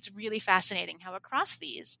do think it's really fascinating how across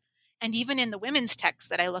these, and even in the women's texts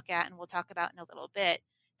that I look at and we'll talk about in a little bit,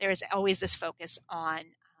 there is always this focus on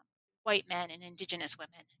white men and indigenous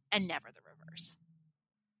women and never the reverse.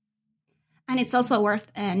 And it's also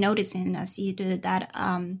worth noticing, as you do, that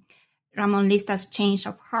Ramon Lista's change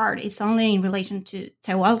of heart is only in relation to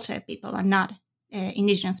Tehuelche people and not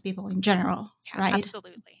indigenous people in general, right?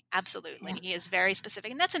 Absolutely. Yeah. He is very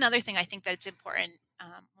specific. And that's another thing I think that it's important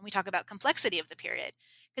when we talk about complexity of the period.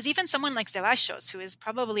 Because even someone like Ceballos, who is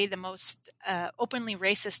probably the most openly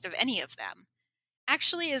racist of any of them,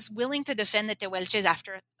 actually is willing to defend the Tehuelches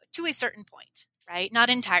to a certain point, right? Not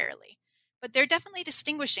entirely. But they're definitely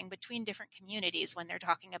distinguishing between different communities when they're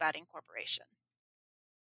talking about incorporation.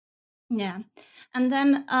 Yeah. And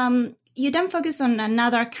then you then focus on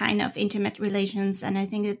another kind of intimate relations, and I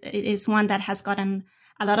think it is one that has gotten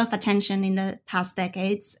a lot of attention in the past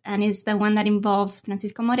decades, and is the one that involves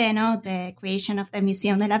Francisco Moreno, the creation of the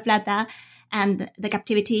Museo de la Plata, and the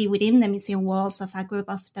captivity within the museum walls of a group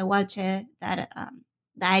of Tehuelche that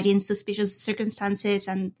died in suspicious circumstances,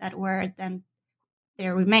 and that were then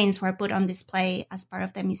their remains were put on display as part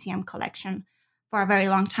of the museum collection for a very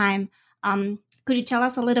long time. Could you tell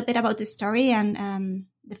us a little bit about the story and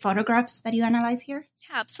the photographs that you analyze here?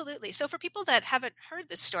 Yeah, absolutely. So for people that haven't heard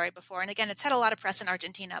this story before, and again, it's had a lot of press in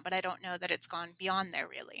Argentina, but I don't know that it's gone beyond there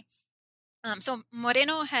really. So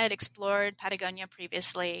Moreno had explored Patagonia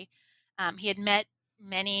previously. He had met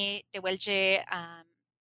many Tehuelche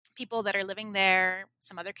people that are living there,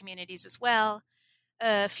 some other communities as well.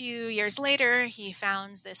 A few years later, he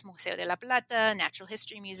founds this Museo de la Plata, Natural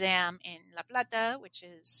History Museum in La Plata, which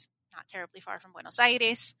is not terribly far from Buenos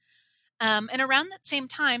Aires. And around that same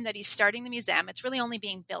time that he's starting the museum, it's really only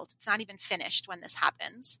being built. It's not even finished when this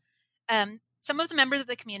happens. Some of the members of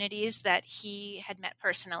the communities that he had met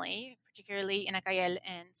personally, particularly Inacayel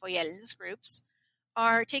and Foyel's groups,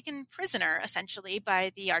 are taken prisoner, essentially,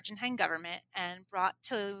 by the Argentine government and brought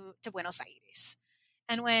to Buenos Aires.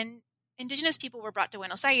 And when indigenous people were brought to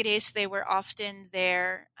Buenos Aires, they were often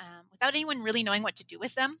there without anyone really knowing what to do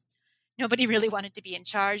with them. Nobody really wanted to be in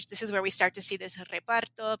charge. This is where we start to see this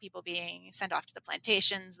reparto, people being sent off to the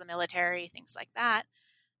plantations, the military, things like that.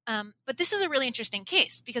 But this is a really interesting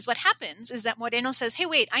case because what happens is that Moreno says, hey,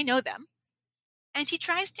 wait, I know them. And he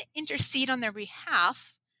tries to intercede on their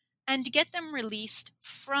behalf and get them released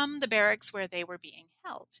from the barracks where they were being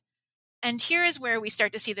held. And here is where we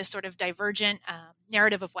start to see this sort of divergent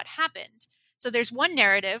narrative of what happened. So there's one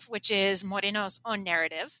narrative, which is Moreno's own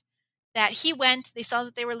narrative, that he went, they saw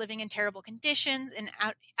that they were living in terrible conditions, and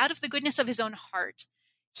out of the goodness of his own heart,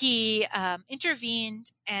 he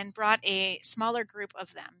intervened and brought a smaller group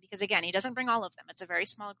of them, because again, he doesn't bring all of them, it's a very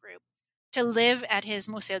small group, to live at his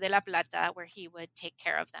Museo de la Plata, where he would take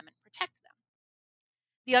care of them and protect them.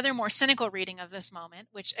 The other more cynical reading of this moment,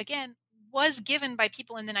 which again was given by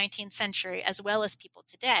people in the 19th century as well as people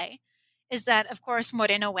today, is that, of course,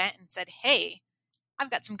 Moreno went and said, hey, I've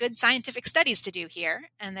got some good scientific studies to do here,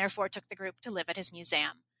 and therefore took the group to live at his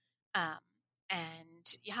museum. And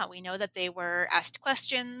yeah, we know that they were asked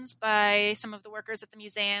questions by some of the workers at the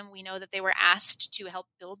museum. We know that they were asked to help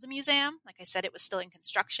build the museum. Like I said, it was still in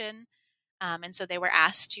construction. And so they were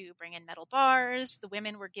asked to bring in metal bars. The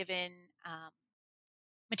women were given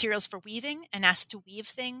materials for weaving and asked to weave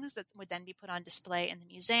things that would then be put on display in the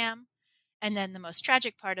museum. And then the most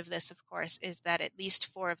tragic part of this, of course, is that at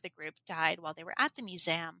least 4 of the group died while they were at the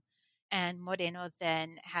museum. And Moreno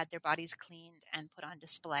then had their bodies cleaned and put on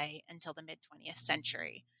display until the mid-20th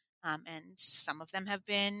century. And some of them have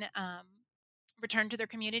been returned to their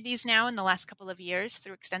communities now in the last couple of years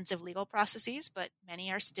through extensive legal processes, but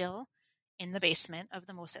many are still in the basement of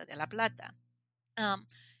the Museo de la Plata.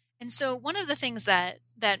 And so one of the things that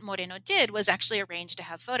Moreno did was actually arrange to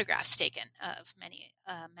have photographs taken of many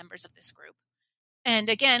members of this group. And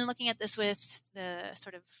again, looking at this with the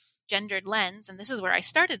sort of gendered lens, and this is where I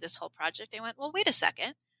started this whole project, I went, well, wait a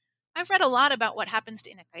second. I've read a lot about what happens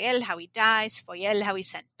to Inacayel, how he dies, Foyel, how he's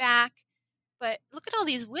sent back. But look at all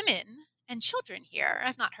these women and children here.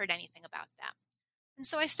 I've not heard anything about them. And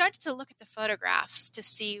so I started to look at the photographs to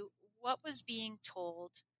see what was being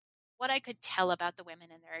told, what I could tell about the women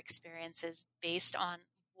and their experiences based on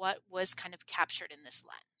what was kind of captured in this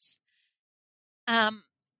lens.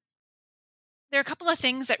 There are a couple of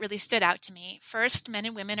things that really stood out to me. First, men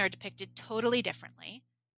and women are depicted totally differently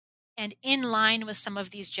and in line with some of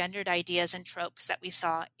these gendered ideas and tropes that we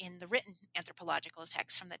saw in the written anthropological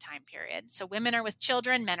texts from the time period. So women are with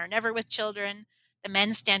children, men are never with children. The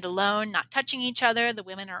men stand alone, not touching each other. The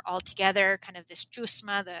women are all together, kind of this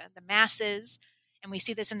chusma, the masses. And we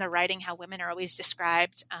see this in the writing, how women are always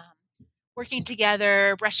described working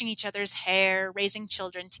together, brushing each other's hair, raising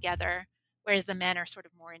children together, whereas the men are sort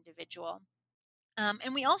of more individual.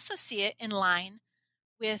 And we also see it in line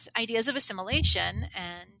with ideas of assimilation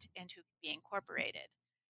and who could be incorporated.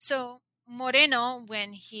 So Moreno,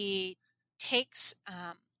 when he takes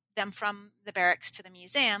them from the barracks to the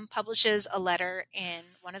museum, publishes a letter in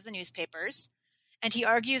one of the newspapers, and he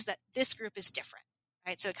argues that this group is different.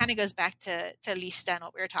 Right? So it kind of goes back to Lista and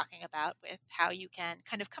what we were talking about with how you can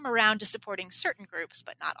kind of come around to supporting certain groups,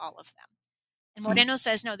 but not all of them. And Moreno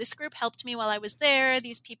says, no, this group helped me while I was there.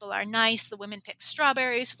 These people are nice. The women picked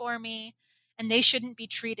strawberries for me, and they shouldn't be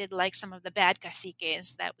treated like some of the bad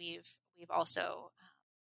caciques that we've also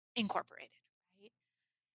incorporated. Right?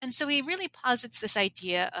 And so he really posits this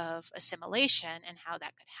idea of assimilation and how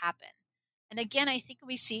that could happen. And again, I think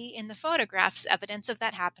we see in the photographs evidence of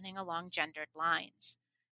that happening along gendered lines.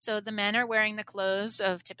 So the men are wearing the clothes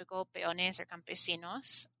of typical peones or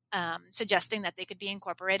campesinos, suggesting that they could be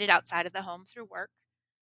incorporated outside of the home through work.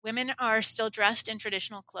 Women are still dressed in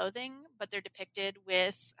traditional clothing, but they're depicted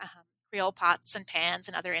with Creole pots and pans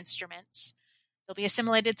and other instruments. They'll be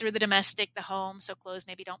assimilated through the domestic, the home, so clothes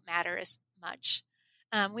maybe don't matter as much.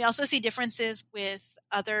 We also see differences with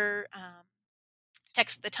other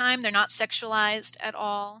texts at the time. They're not sexualized at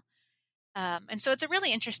all. And so it's a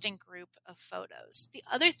really interesting group of photos. The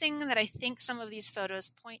other thing that I think some of these photos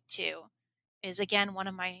point to is, again, one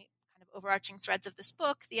of my kind of overarching threads of this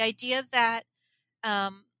book, the idea that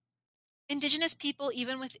Indigenous people,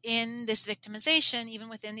 even within this victimization, even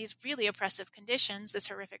within these really oppressive conditions, this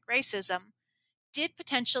horrific racism, did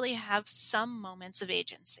potentially have some moments of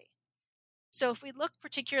agency. So if we look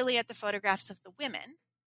particularly at the photographs of the women,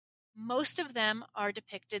 most of them are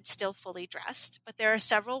depicted still fully dressed, but there are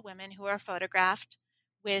several women who are photographed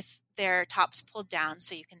with their tops pulled down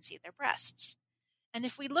so you can see their breasts. And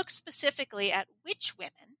if we look specifically at which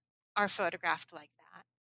women are photographed like that,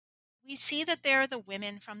 we see that they are the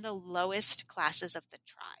women from the lowest classes of the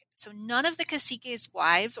tribe. So none of the caciques'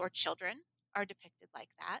 wives or children are depicted like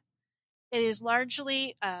that. It is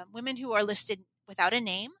largely women who are listed without a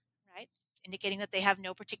name, right, indicating that they have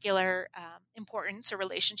no particular importance or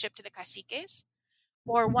relationship to the caciques,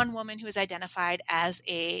 or one woman who is identified as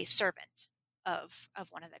a servant of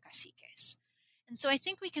one of the caciques. And so I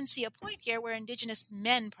think we can see a point here where Indigenous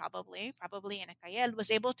men probably Ana Cayel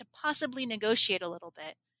was able to possibly negotiate a little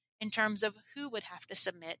bit in terms of who would have to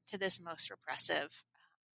submit to this most repressive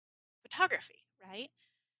photography, right?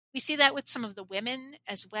 We see that with some of the women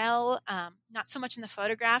as well, not so much in the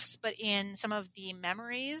photographs, but in some of the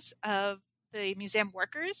memories of the museum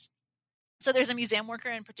workers. So there's a museum worker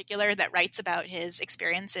in particular that writes about his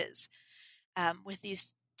experiences with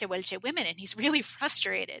these Tehuelche women, and he's really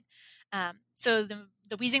frustrated. So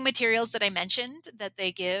the weaving materials that I mentioned that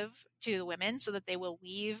they give to the women so that they will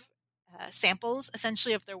weave samples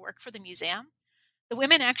essentially of their work for the museum, the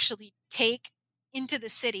women actually take into the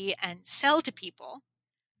city and sell to people,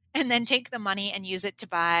 and then take the money and use it to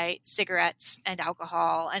buy cigarettes and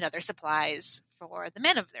alcohol and other supplies for the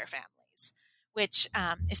men of their families, which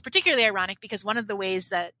is particularly ironic because one of the ways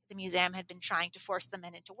that the museum had been trying to force the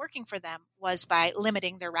men into working for them was by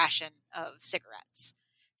limiting their ration of cigarettes.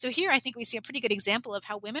 So here I think we see a pretty good example of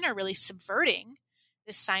how women are really subverting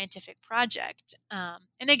this scientific project.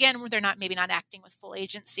 And again, they're maybe not acting with full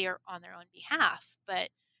agency or on their own behalf, but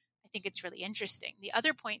I think it's really interesting. The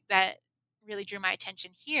other point that really drew my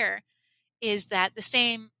attention here is that the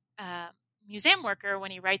same museum worker, when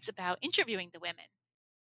he writes about interviewing the women,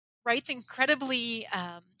 writes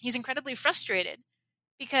he's incredibly frustrated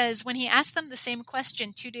because when he asks them the same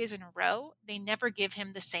question 2 days in a row, they never give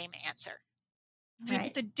him the same answer. So Right.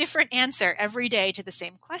 it's a different answer every day to the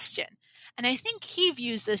same question. And I think he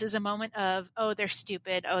views this as a moment of, oh, they're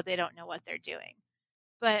stupid. Oh, they don't know what they're doing.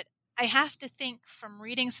 But I have to think from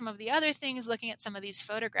reading some of the other things, looking at some of these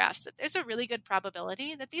photographs, that there's a really good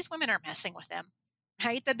probability that these women are messing with him,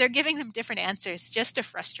 right? That they're giving them different answers just to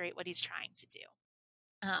frustrate what he's trying to do.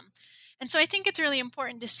 And so I think it's really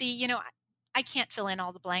important to see, I can't fill in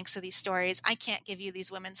all the blanks of these stories. I can't give you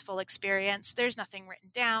these women's full experience. There's nothing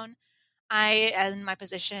written down. I, in my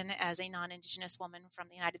position as a non-Indigenous woman from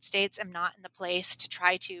the United States, am not in the place to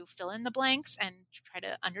try to fill in the blanks and try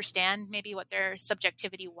to understand maybe what their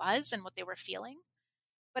subjectivity was and what they were feeling.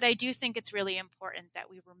 But I do think it's really important that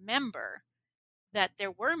we remember that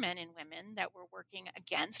there were men and women that were were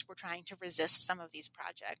trying to resist some of these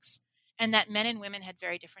projects, and that men and women had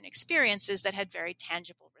very different experiences that had very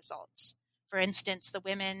tangible results. For instance, the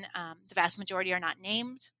women, the vast majority are not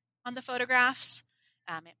named on the photographs.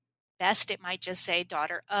 At best, it might just say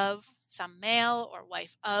daughter of some male or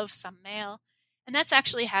wife of some male. And that's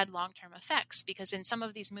actually had long-term effects because in some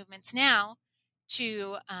of these movements now,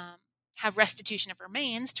 to have restitution of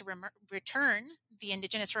remains, to return the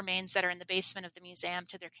Indigenous remains that are in the basement of the museum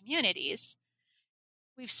to their communities,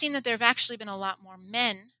 we've seen that there have actually been a lot more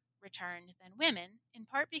men returned than women, in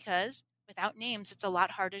part because without names, it's a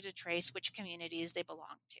lot harder to trace which communities they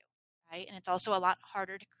belong to. Right? And it's also a lot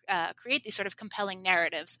harder to create these sort of compelling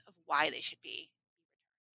narratives of why they should be.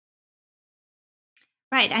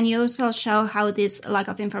 Right, and you also show how this lack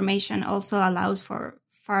of information also allows for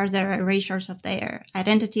further erasures of their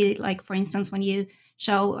identity. Like, for instance, when you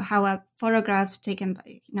show how a photograph taken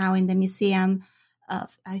now in the museum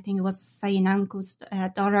of, I think it was Sayinanku's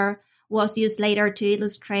daughter, was used later to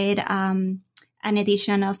illustrate an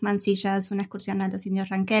edition of Mansill's Una excursión a los indios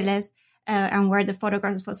Ranqueles, and where the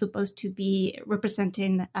photograph was supposed to be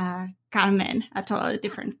representing Carmen, a totally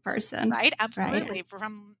different person. Right, absolutely. Right?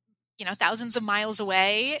 From thousands of miles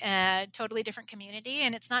away, totally different community.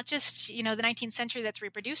 And it's not just, the 19th century that's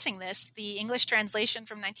reproducing this. The English translation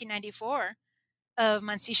from 1994 of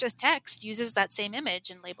Mansill's text uses that same image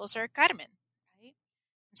and labels her Carmen. Right?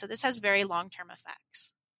 And so this has very long-term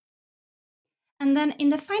effects. And then in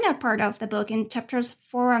the final part of the book, in chapters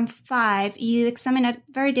 4 and 5, you examine a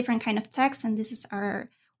very different kind of text, and this is our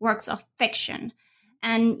works of fiction.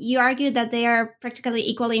 And you argue that they are practically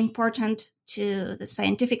equally important to the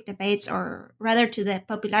scientific debates, or rather to the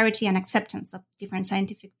popularity and acceptance of different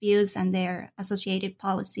scientific views and their associated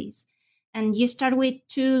policies. And you start with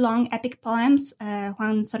two long epic poems,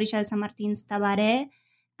 Juan Sorilla de San Martin's Tabaré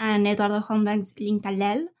and Eduardo Holmberg's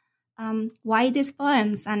Lincalel. Why these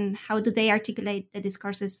poems, and how do they articulate the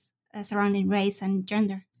discourses surrounding race and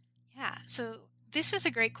gender? Yeah, so this is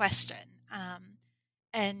a great question.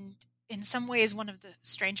 And in some ways, one of the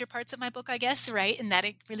stranger parts of my book, I guess, right? In that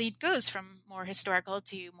it really goes from more historical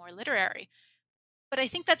to more literary. But I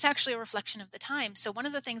think that's actually a reflection of the time. So one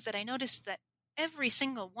of the things that I noticed that every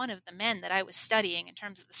single one of the men that I was studying in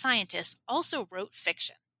terms of the scientists also wrote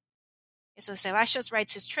fiction. So Ceballos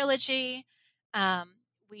writes his trilogy.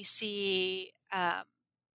 We see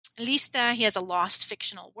Lista, he has a lost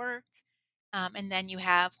fictional work. And then you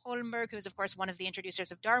have Holmberg, who is, of course, one of the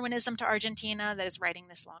introducers of Darwinism to Argentina, that is writing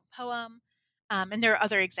this long poem. And there are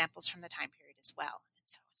other examples from the time period as well. And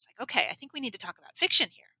so it's like, okay, I think we need to talk about fiction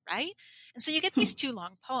here, right? And so you get these two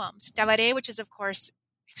long poems, Tabaré, which is, of course,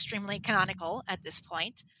 extremely canonical at this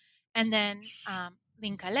point, and then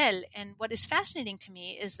Lincalel. And what is fascinating to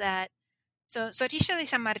me is that, so Sorilla de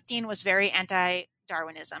San Martin was very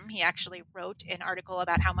anti-Darwinism. He actually wrote an article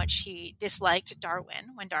about how much he disliked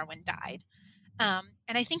Darwin when Darwin died.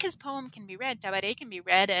 And I think his poem can be read, Tabaré can be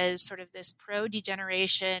read as sort of this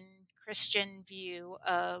pro-degeneration Christian view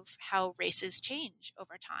of how races change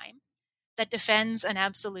over time that defends an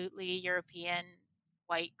absolutely European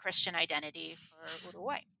white Christian identity for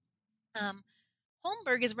Uruguay.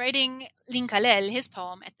 Holmberg is writing Lincalel, his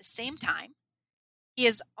poem, at the same time. He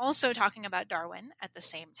is also talking about Darwin at the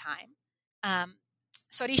same time.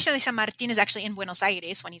 Sorilla de San Martin is actually in Buenos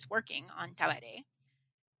Aires when he's working on Tabaré.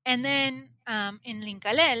 And then in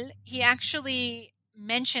Lincalel, he actually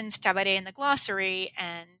mentions Tabaré in the glossary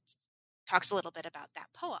and talks a little bit about that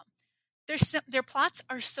poem. Their plots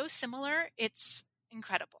are so similar, it's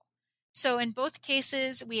incredible. So in both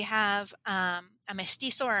cases, we have a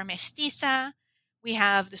mestizo or a mestiza. We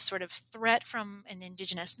have this sort of threat from an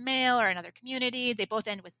indigenous male or another community. They both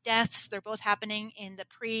end with deaths. They're both happening in the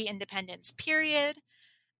pre-independence period.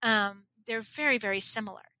 They're very, very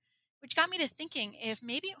similar, which got me to thinking if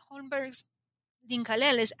maybe Holmberg's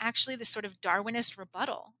Lincalel is actually this sort of Darwinist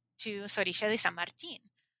rebuttal to Sorilla de San Martin.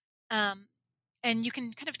 And you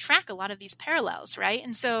can kind of track a lot of these parallels, right?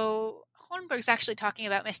 And so Holmberg's actually talking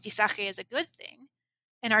about mestizaje as a good thing,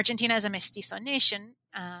 and Argentina as a mestizo nation,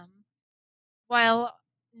 while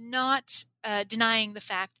not denying the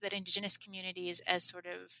fact that indigenous communities as sort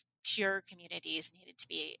of pure communities needed to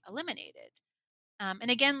be eliminated. And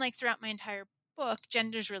again, like throughout my entire book,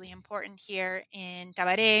 gender is really important here. In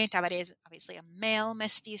Tabaré, Tabaré is obviously a male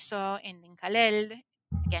mestizo. In Lincalel,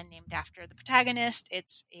 again named after the protagonist,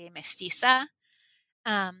 it's a mestiza.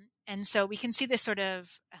 And so we can see this sort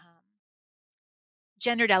of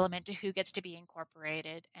gendered element to who gets to be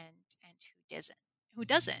incorporated and who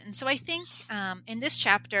doesn't. And so I think in this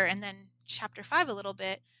chapter and then chapter 5 a little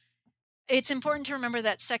bit, it's important to remember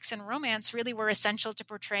that sex and romance really were essential to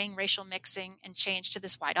portraying racial mixing and change to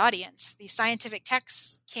this wide audience. These scientific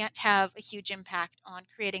texts can't have a huge impact on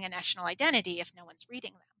creating a national identity if no one's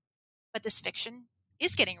reading them. But this fiction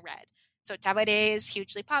is getting read. So Tabaré is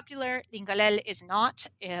hugely popular. Lincalel is not.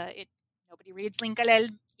 Nobody reads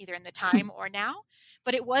Lincalel either in the time or now.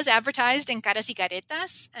 But it was advertised in Caras y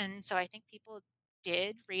Caretas, and so I think people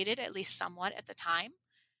did read it at least somewhat at the time.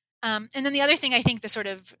 And then the other thing I think the sort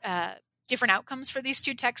of different outcomes for these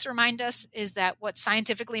two texts remind us is that what's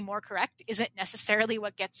scientifically more correct isn't necessarily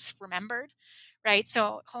what gets remembered, right?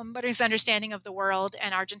 So Holmberg's understanding of the world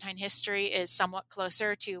and Argentine history is somewhat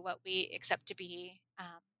closer to what we accept to be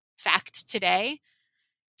fact today.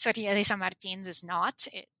 Sorilla de San Martin's is not.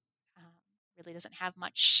 It really doesn't have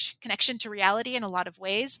much connection to reality in a lot of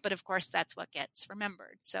ways, but of course that's what gets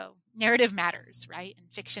remembered. So narrative matters, right?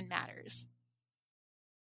 And fiction matters.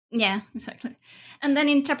 Yeah, exactly. And then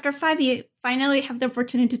in chapter 5, you finally have the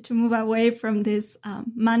opportunity to move away from this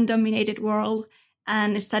man-dominated world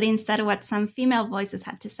and study instead what some female voices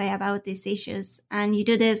have to say about these issues. And you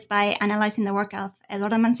do this by analyzing the work of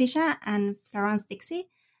Eduardo Mansilla and Florence Dixie.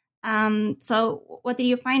 So what did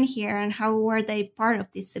you find here, and how were they part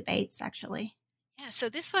of these debates, actually? Yeah, so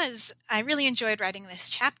I really enjoyed writing this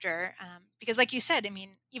chapter because, like you said, I mean,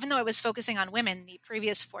 even though I was focusing on women, the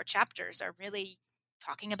previous 4 chapters are really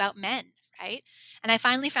talking about men, right? And I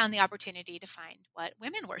finally found the opportunity to find what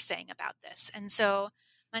women were saying about this. And so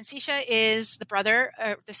Mansilla is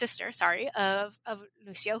the sister of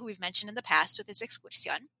Lucio, who we've mentioned in the past with his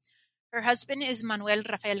excursion. Her husband is Manuel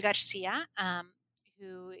Rafael Garcia,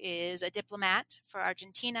 who is a diplomat for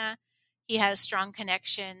Argentina. He has strong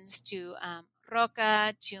connections to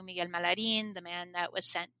Roca, to Miguel Malarín, the man that was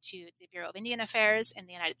sent to the Bureau of Indian Affairs in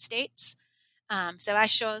the United States. So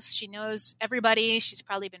Ashos, she knows everybody. She's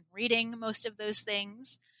probably been reading most of those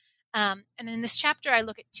things. And in this chapter, I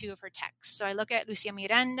look at two of her texts. So I look at Lucia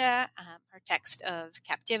Miranda, her text of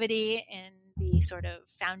captivity in the sort of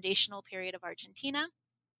foundational period of Argentina,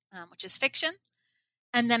 which is fiction.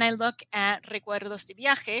 And then I look at Recuerdos de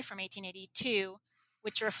Viaje from 1882,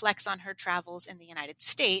 which reflects on her travels in the United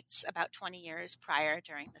States about 20 years prior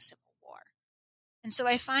during the Civil War. And so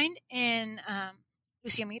I find in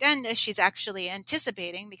Lucia Miranda, she's actually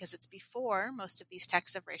anticipating, because it's before most of these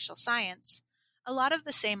texts of racial science, a lot of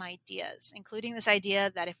the same ideas, including this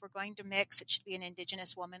idea that if we're going to mix, it should be an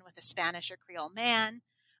indigenous woman with a Spanish or Creole man,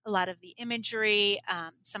 a lot of the imagery,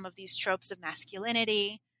 some of these tropes of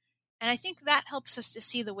masculinity. And I think that helps us to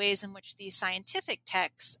see the ways in which these scientific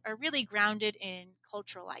texts are really grounded in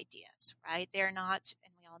cultural ideas, right? They're not,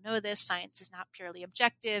 and we all know this, science is not purely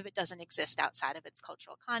objective. It doesn't exist outside of its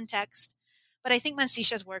cultural context. But I think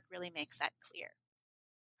Mansisha's work really makes that clear.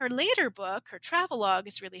 Her later book, her travelogue,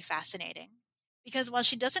 is really fascinating because while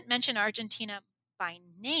she doesn't mention Argentina by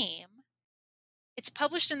name, it's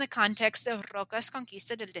published in the context of Roca's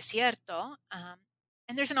Conquista del Desierto,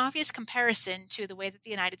 and there's an obvious comparison to the way that the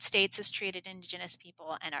United States has treated indigenous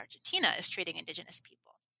people and Argentina is treating indigenous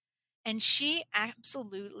people. And she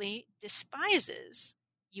absolutely despises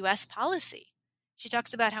U.S. policy. She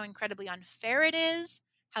talks about how incredibly unfair it is,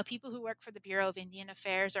 how people who work for the Bureau of Indian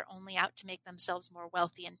Affairs are only out to make themselves more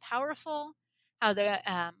wealthy and powerful, how the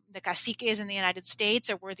caciques in the United States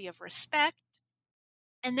are worthy of respect.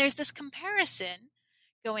 And there's this comparison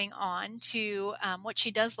going on to what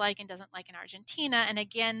she does like and doesn't like in Argentina. And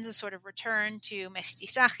again, the sort of return to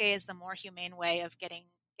mestizaje is the more humane way of getting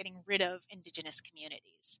rid of indigenous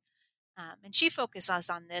communities. And she focuses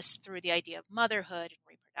on this through the idea of motherhood and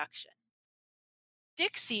reproduction.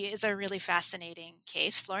 Dixie is a really fascinating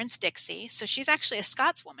case, Florence Dixie. So she's actually a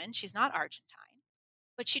Scotswoman. She's not Argentine,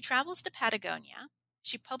 but she travels to Patagonia.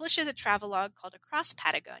 She publishes a travelogue called Across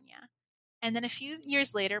Patagonia. And then a few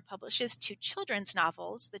years later publishes two children's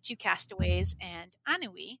novels, The Two Castaways and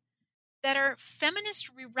Anhui, that are feminist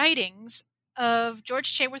rewritings of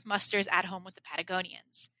George Chaworth Muster's At Home with the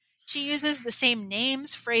Patagonians. She uses the same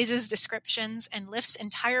names, phrases, descriptions, and lifts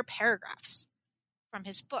entire paragraphs from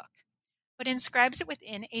his book, but inscribes it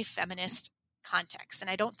within a feminist context. And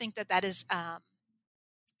I don't think that is,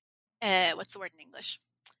 what's the word in English?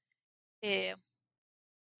 I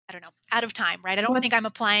don't know, out of time, right? I don't think I'm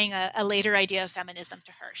applying a later idea of feminism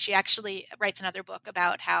to her. She actually writes another book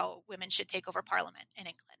about how women should take over parliament in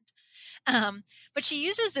England. But she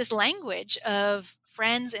uses this language of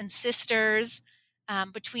friends and sisters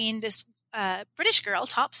between this British girl,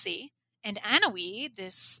 Topsy, and Anhui,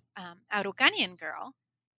 this Araucanian girl,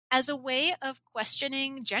 as a way of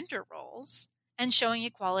questioning gender roles and showing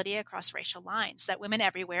equality across racial lines, that women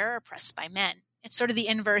everywhere are oppressed by men. It's sort of the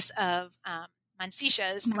inverse of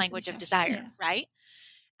Mansisha's language of desire, right?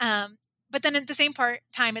 But then at the same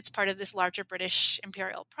time, it's part of this larger British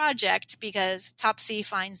imperial project because Topsy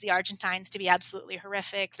finds the Argentines to be absolutely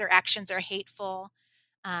horrific. Their actions are hateful.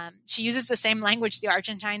 She uses the same language the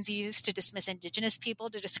Argentines use to dismiss indigenous people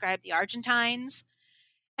to describe the Argentines,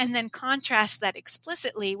 and then contrasts that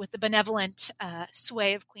explicitly with the benevolent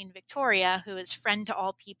sway of Queen Victoria, who is friend to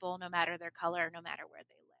all people, no matter their color, no matter where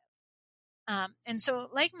they live. And so,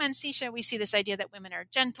 like Mansisha, we see this idea that women are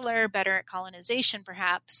gentler, better at colonization,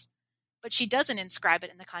 perhaps, but she doesn't inscribe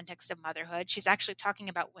it in the context of motherhood. She's actually talking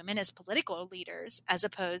about women as political leaders as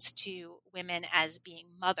opposed to women as being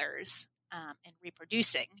mothers and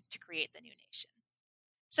reproducing to create the new nation.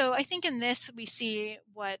 So I think in this, we see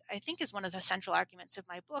what I think is one of the central arguments of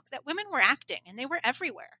my book, that women were acting, and they were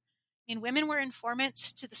everywhere. I mean, women were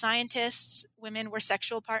informants to the scientists. Women were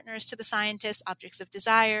sexual partners to the scientists, objects of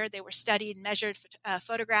desire. They were studied, measured,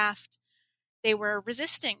 photographed. They were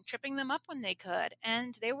resisting, tripping them up when they could,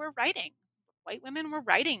 and they were writing. White women were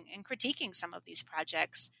writing and critiquing some of these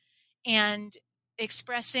projects and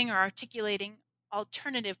expressing or articulating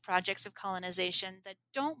alternative projects of colonization that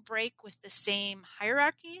don't break with the same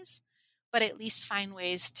hierarchies, but at least find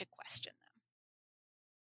ways to question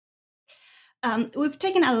them. We've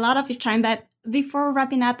taken a lot of your time, but before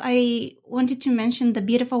wrapping up, I wanted to mention the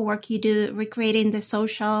beautiful work you do recreating the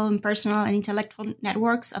social and personal and intellectual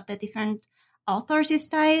networks of the different authors you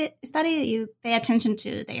study. You pay attention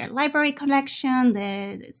to their library collection,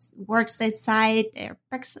 the works they cite, their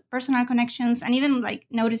personal connections, and even like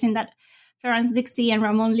noticing that Florence Dixie and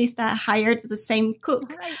Ramon Lista hired the same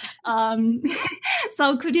cook. Right.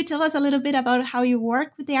 So could you tell us a little bit about how you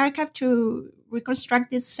work with the archive to reconstruct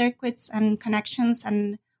these circuits and connections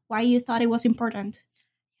and why you thought it was important?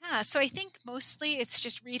 Yeah, so I think mostly it's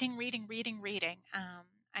just reading.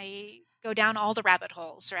 I go down all the rabbit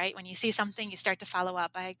holes, right? When you see something, you start to follow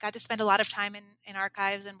up. I got to spend a lot of time in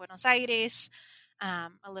archives in Buenos Aires,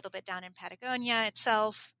 a little bit down in Patagonia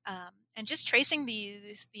itself, and just tracing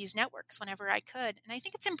these networks whenever I could. And I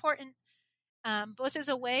think it's important, both as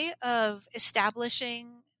a way of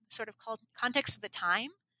establishing sort of context of the time,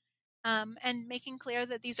 and making clear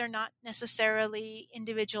that these are not necessarily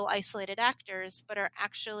individual isolated actors, but are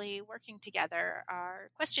actually working together, are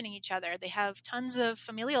questioning each other. They have tons of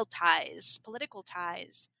familial ties, political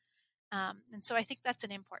ties. And so I think that's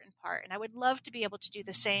an important part. And I would love to be able to do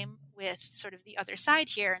the same with sort of the other side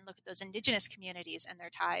here and look at those indigenous communities and their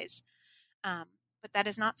ties. But that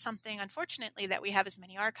is not something, unfortunately, that we have as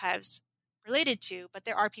many archives related to, but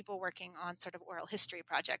there are people working on sort of oral history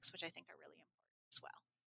projects, which I think are really important as well.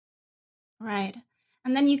 Right.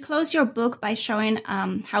 And then you close your book by showing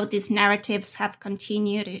how these narratives have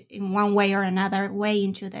continued in one way or another way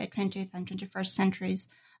into the 20th and 21st centuries.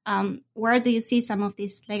 Where do you see some of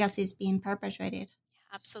these legacies being perpetuated?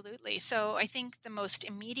 Absolutely. So I think the most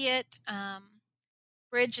immediate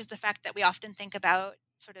bridge is the fact that we often think about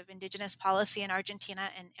sort of indigenous policy in Argentina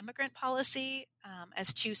and immigrant policy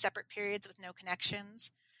as two separate periods with no connections.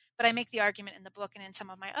 But I make the argument in the book and in some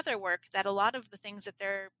of my other work that a lot of the things that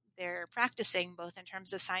they're practicing, both in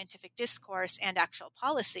terms of scientific discourse and actual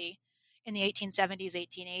policy in the 1870s,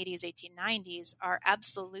 1880s, 1890s, are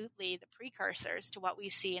absolutely the precursors to what we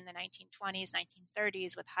see in the 1920s,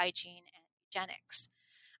 1930s with hygiene and eugenics.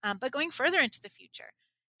 But going further into the future.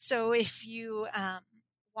 So if you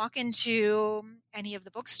walk into any of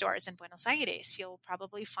the bookstores in Buenos Aires, you'll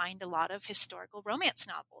probably find a lot of historical romance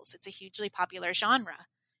novels. It's a hugely popular genre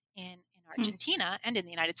in Argentina and in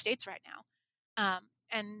the United States right now.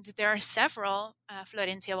 And there are several.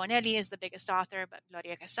 Florencia Bonelli is the biggest author, but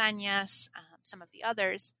Gloria Casañas, some of the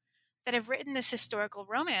others, that have written this historical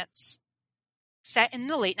romance set in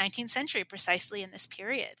the late 19th century, precisely in this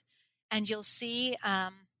period. And you'll see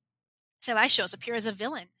Ceballos appear as a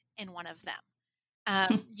villain in one of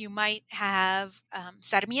them. You might have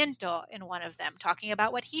Sarmiento in one of them, talking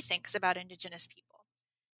about what he thinks about indigenous people.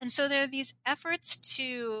 And so there are these efforts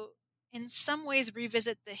to, in some ways,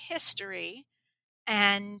 revisit the history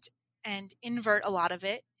and invert a lot of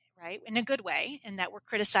it, right, in a good way, in that we're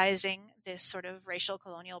criticizing this sort of racial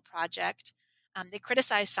colonial project. They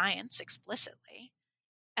criticize science explicitly,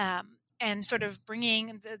 and sort of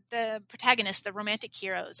bringing the protagonists, the romantic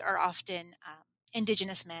heroes, are often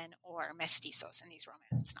indigenous men or mestizos in these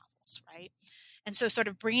romance novels, right? And so sort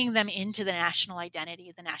of bringing them into the national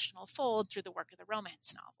identity, the national fold, through the work of the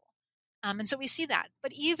romance novel. And so we see that.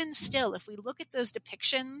 But even still, if we look at those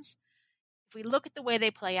depictions, if we look at the way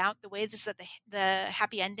they play out, the ways that the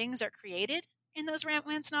happy endings are created in those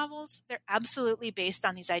romance novels, they're absolutely based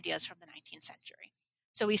on these ideas from the 19th century.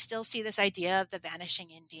 So we still see this idea of the vanishing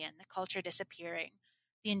Indian, the culture disappearing,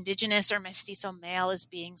 the indigenous or mestizo male as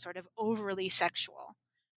being sort of overly sexual.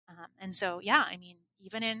 And so, yeah, I mean,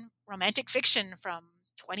 even in romantic fiction from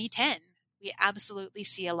 2010, we absolutely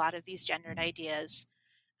see a lot of these gendered ideas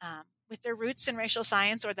with their roots in racial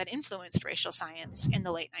science or that influenced racial science in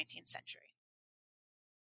the late 19th century.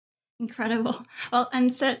 Incredible. Well,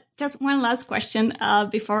 and so just one last question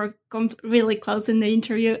before really closing the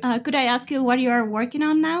interview. Could I ask you what you are working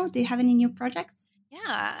on now? Do you have any new projects?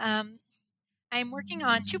 Yeah, I'm working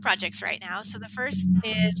on two projects right now. So the first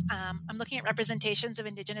is I'm looking at representations of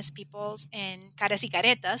indigenous peoples in Caras y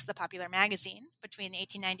Caretas, the popular magazine, between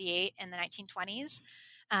 1898 and the 1920s.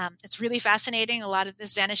 It's really fascinating. A lot of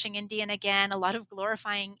this vanishing Indian again, a lot of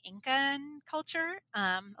glorifying Incan culture,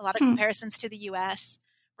 a lot of comparisons to the U.S.,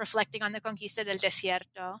 reflecting on the Conquista del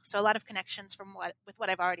Desierto. So a lot of connections with what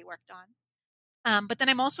I've already worked on. But then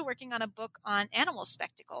I'm also working on a book on animal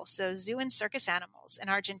spectacle, so zoo and circus animals in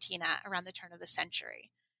Argentina around the turn of the century.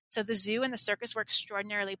 So the zoo and the circus were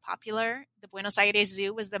extraordinarily popular. The Buenos Aires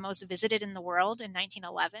Zoo was the most visited in the world in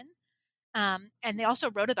 1911. And they also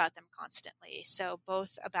wrote about them constantly. So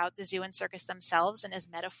both about the zoo and circus themselves and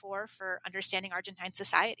as metaphor for understanding Argentine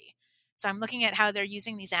society. So I'm looking at how they're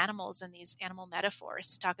using these animals and these animal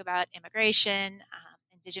metaphors to talk about immigration,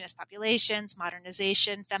 indigenous populations,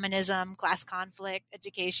 modernization, feminism, class conflict,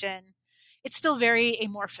 education. It's still very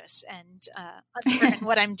amorphous and uncertain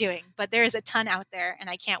what I'm doing, but there is a ton out there and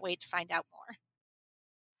I can't wait to find out more.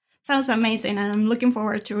 Sounds amazing, and I'm looking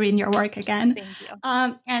forward to reading your work again. Thank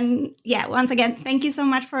you. And yeah, once again, thank you so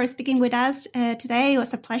much for speaking with us today. It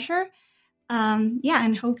was a pleasure.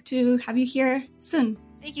 And hope to have you here soon.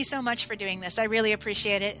 Thank you so much for doing this. I really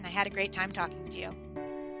appreciate it, and I had a great time talking to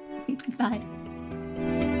you. Bye.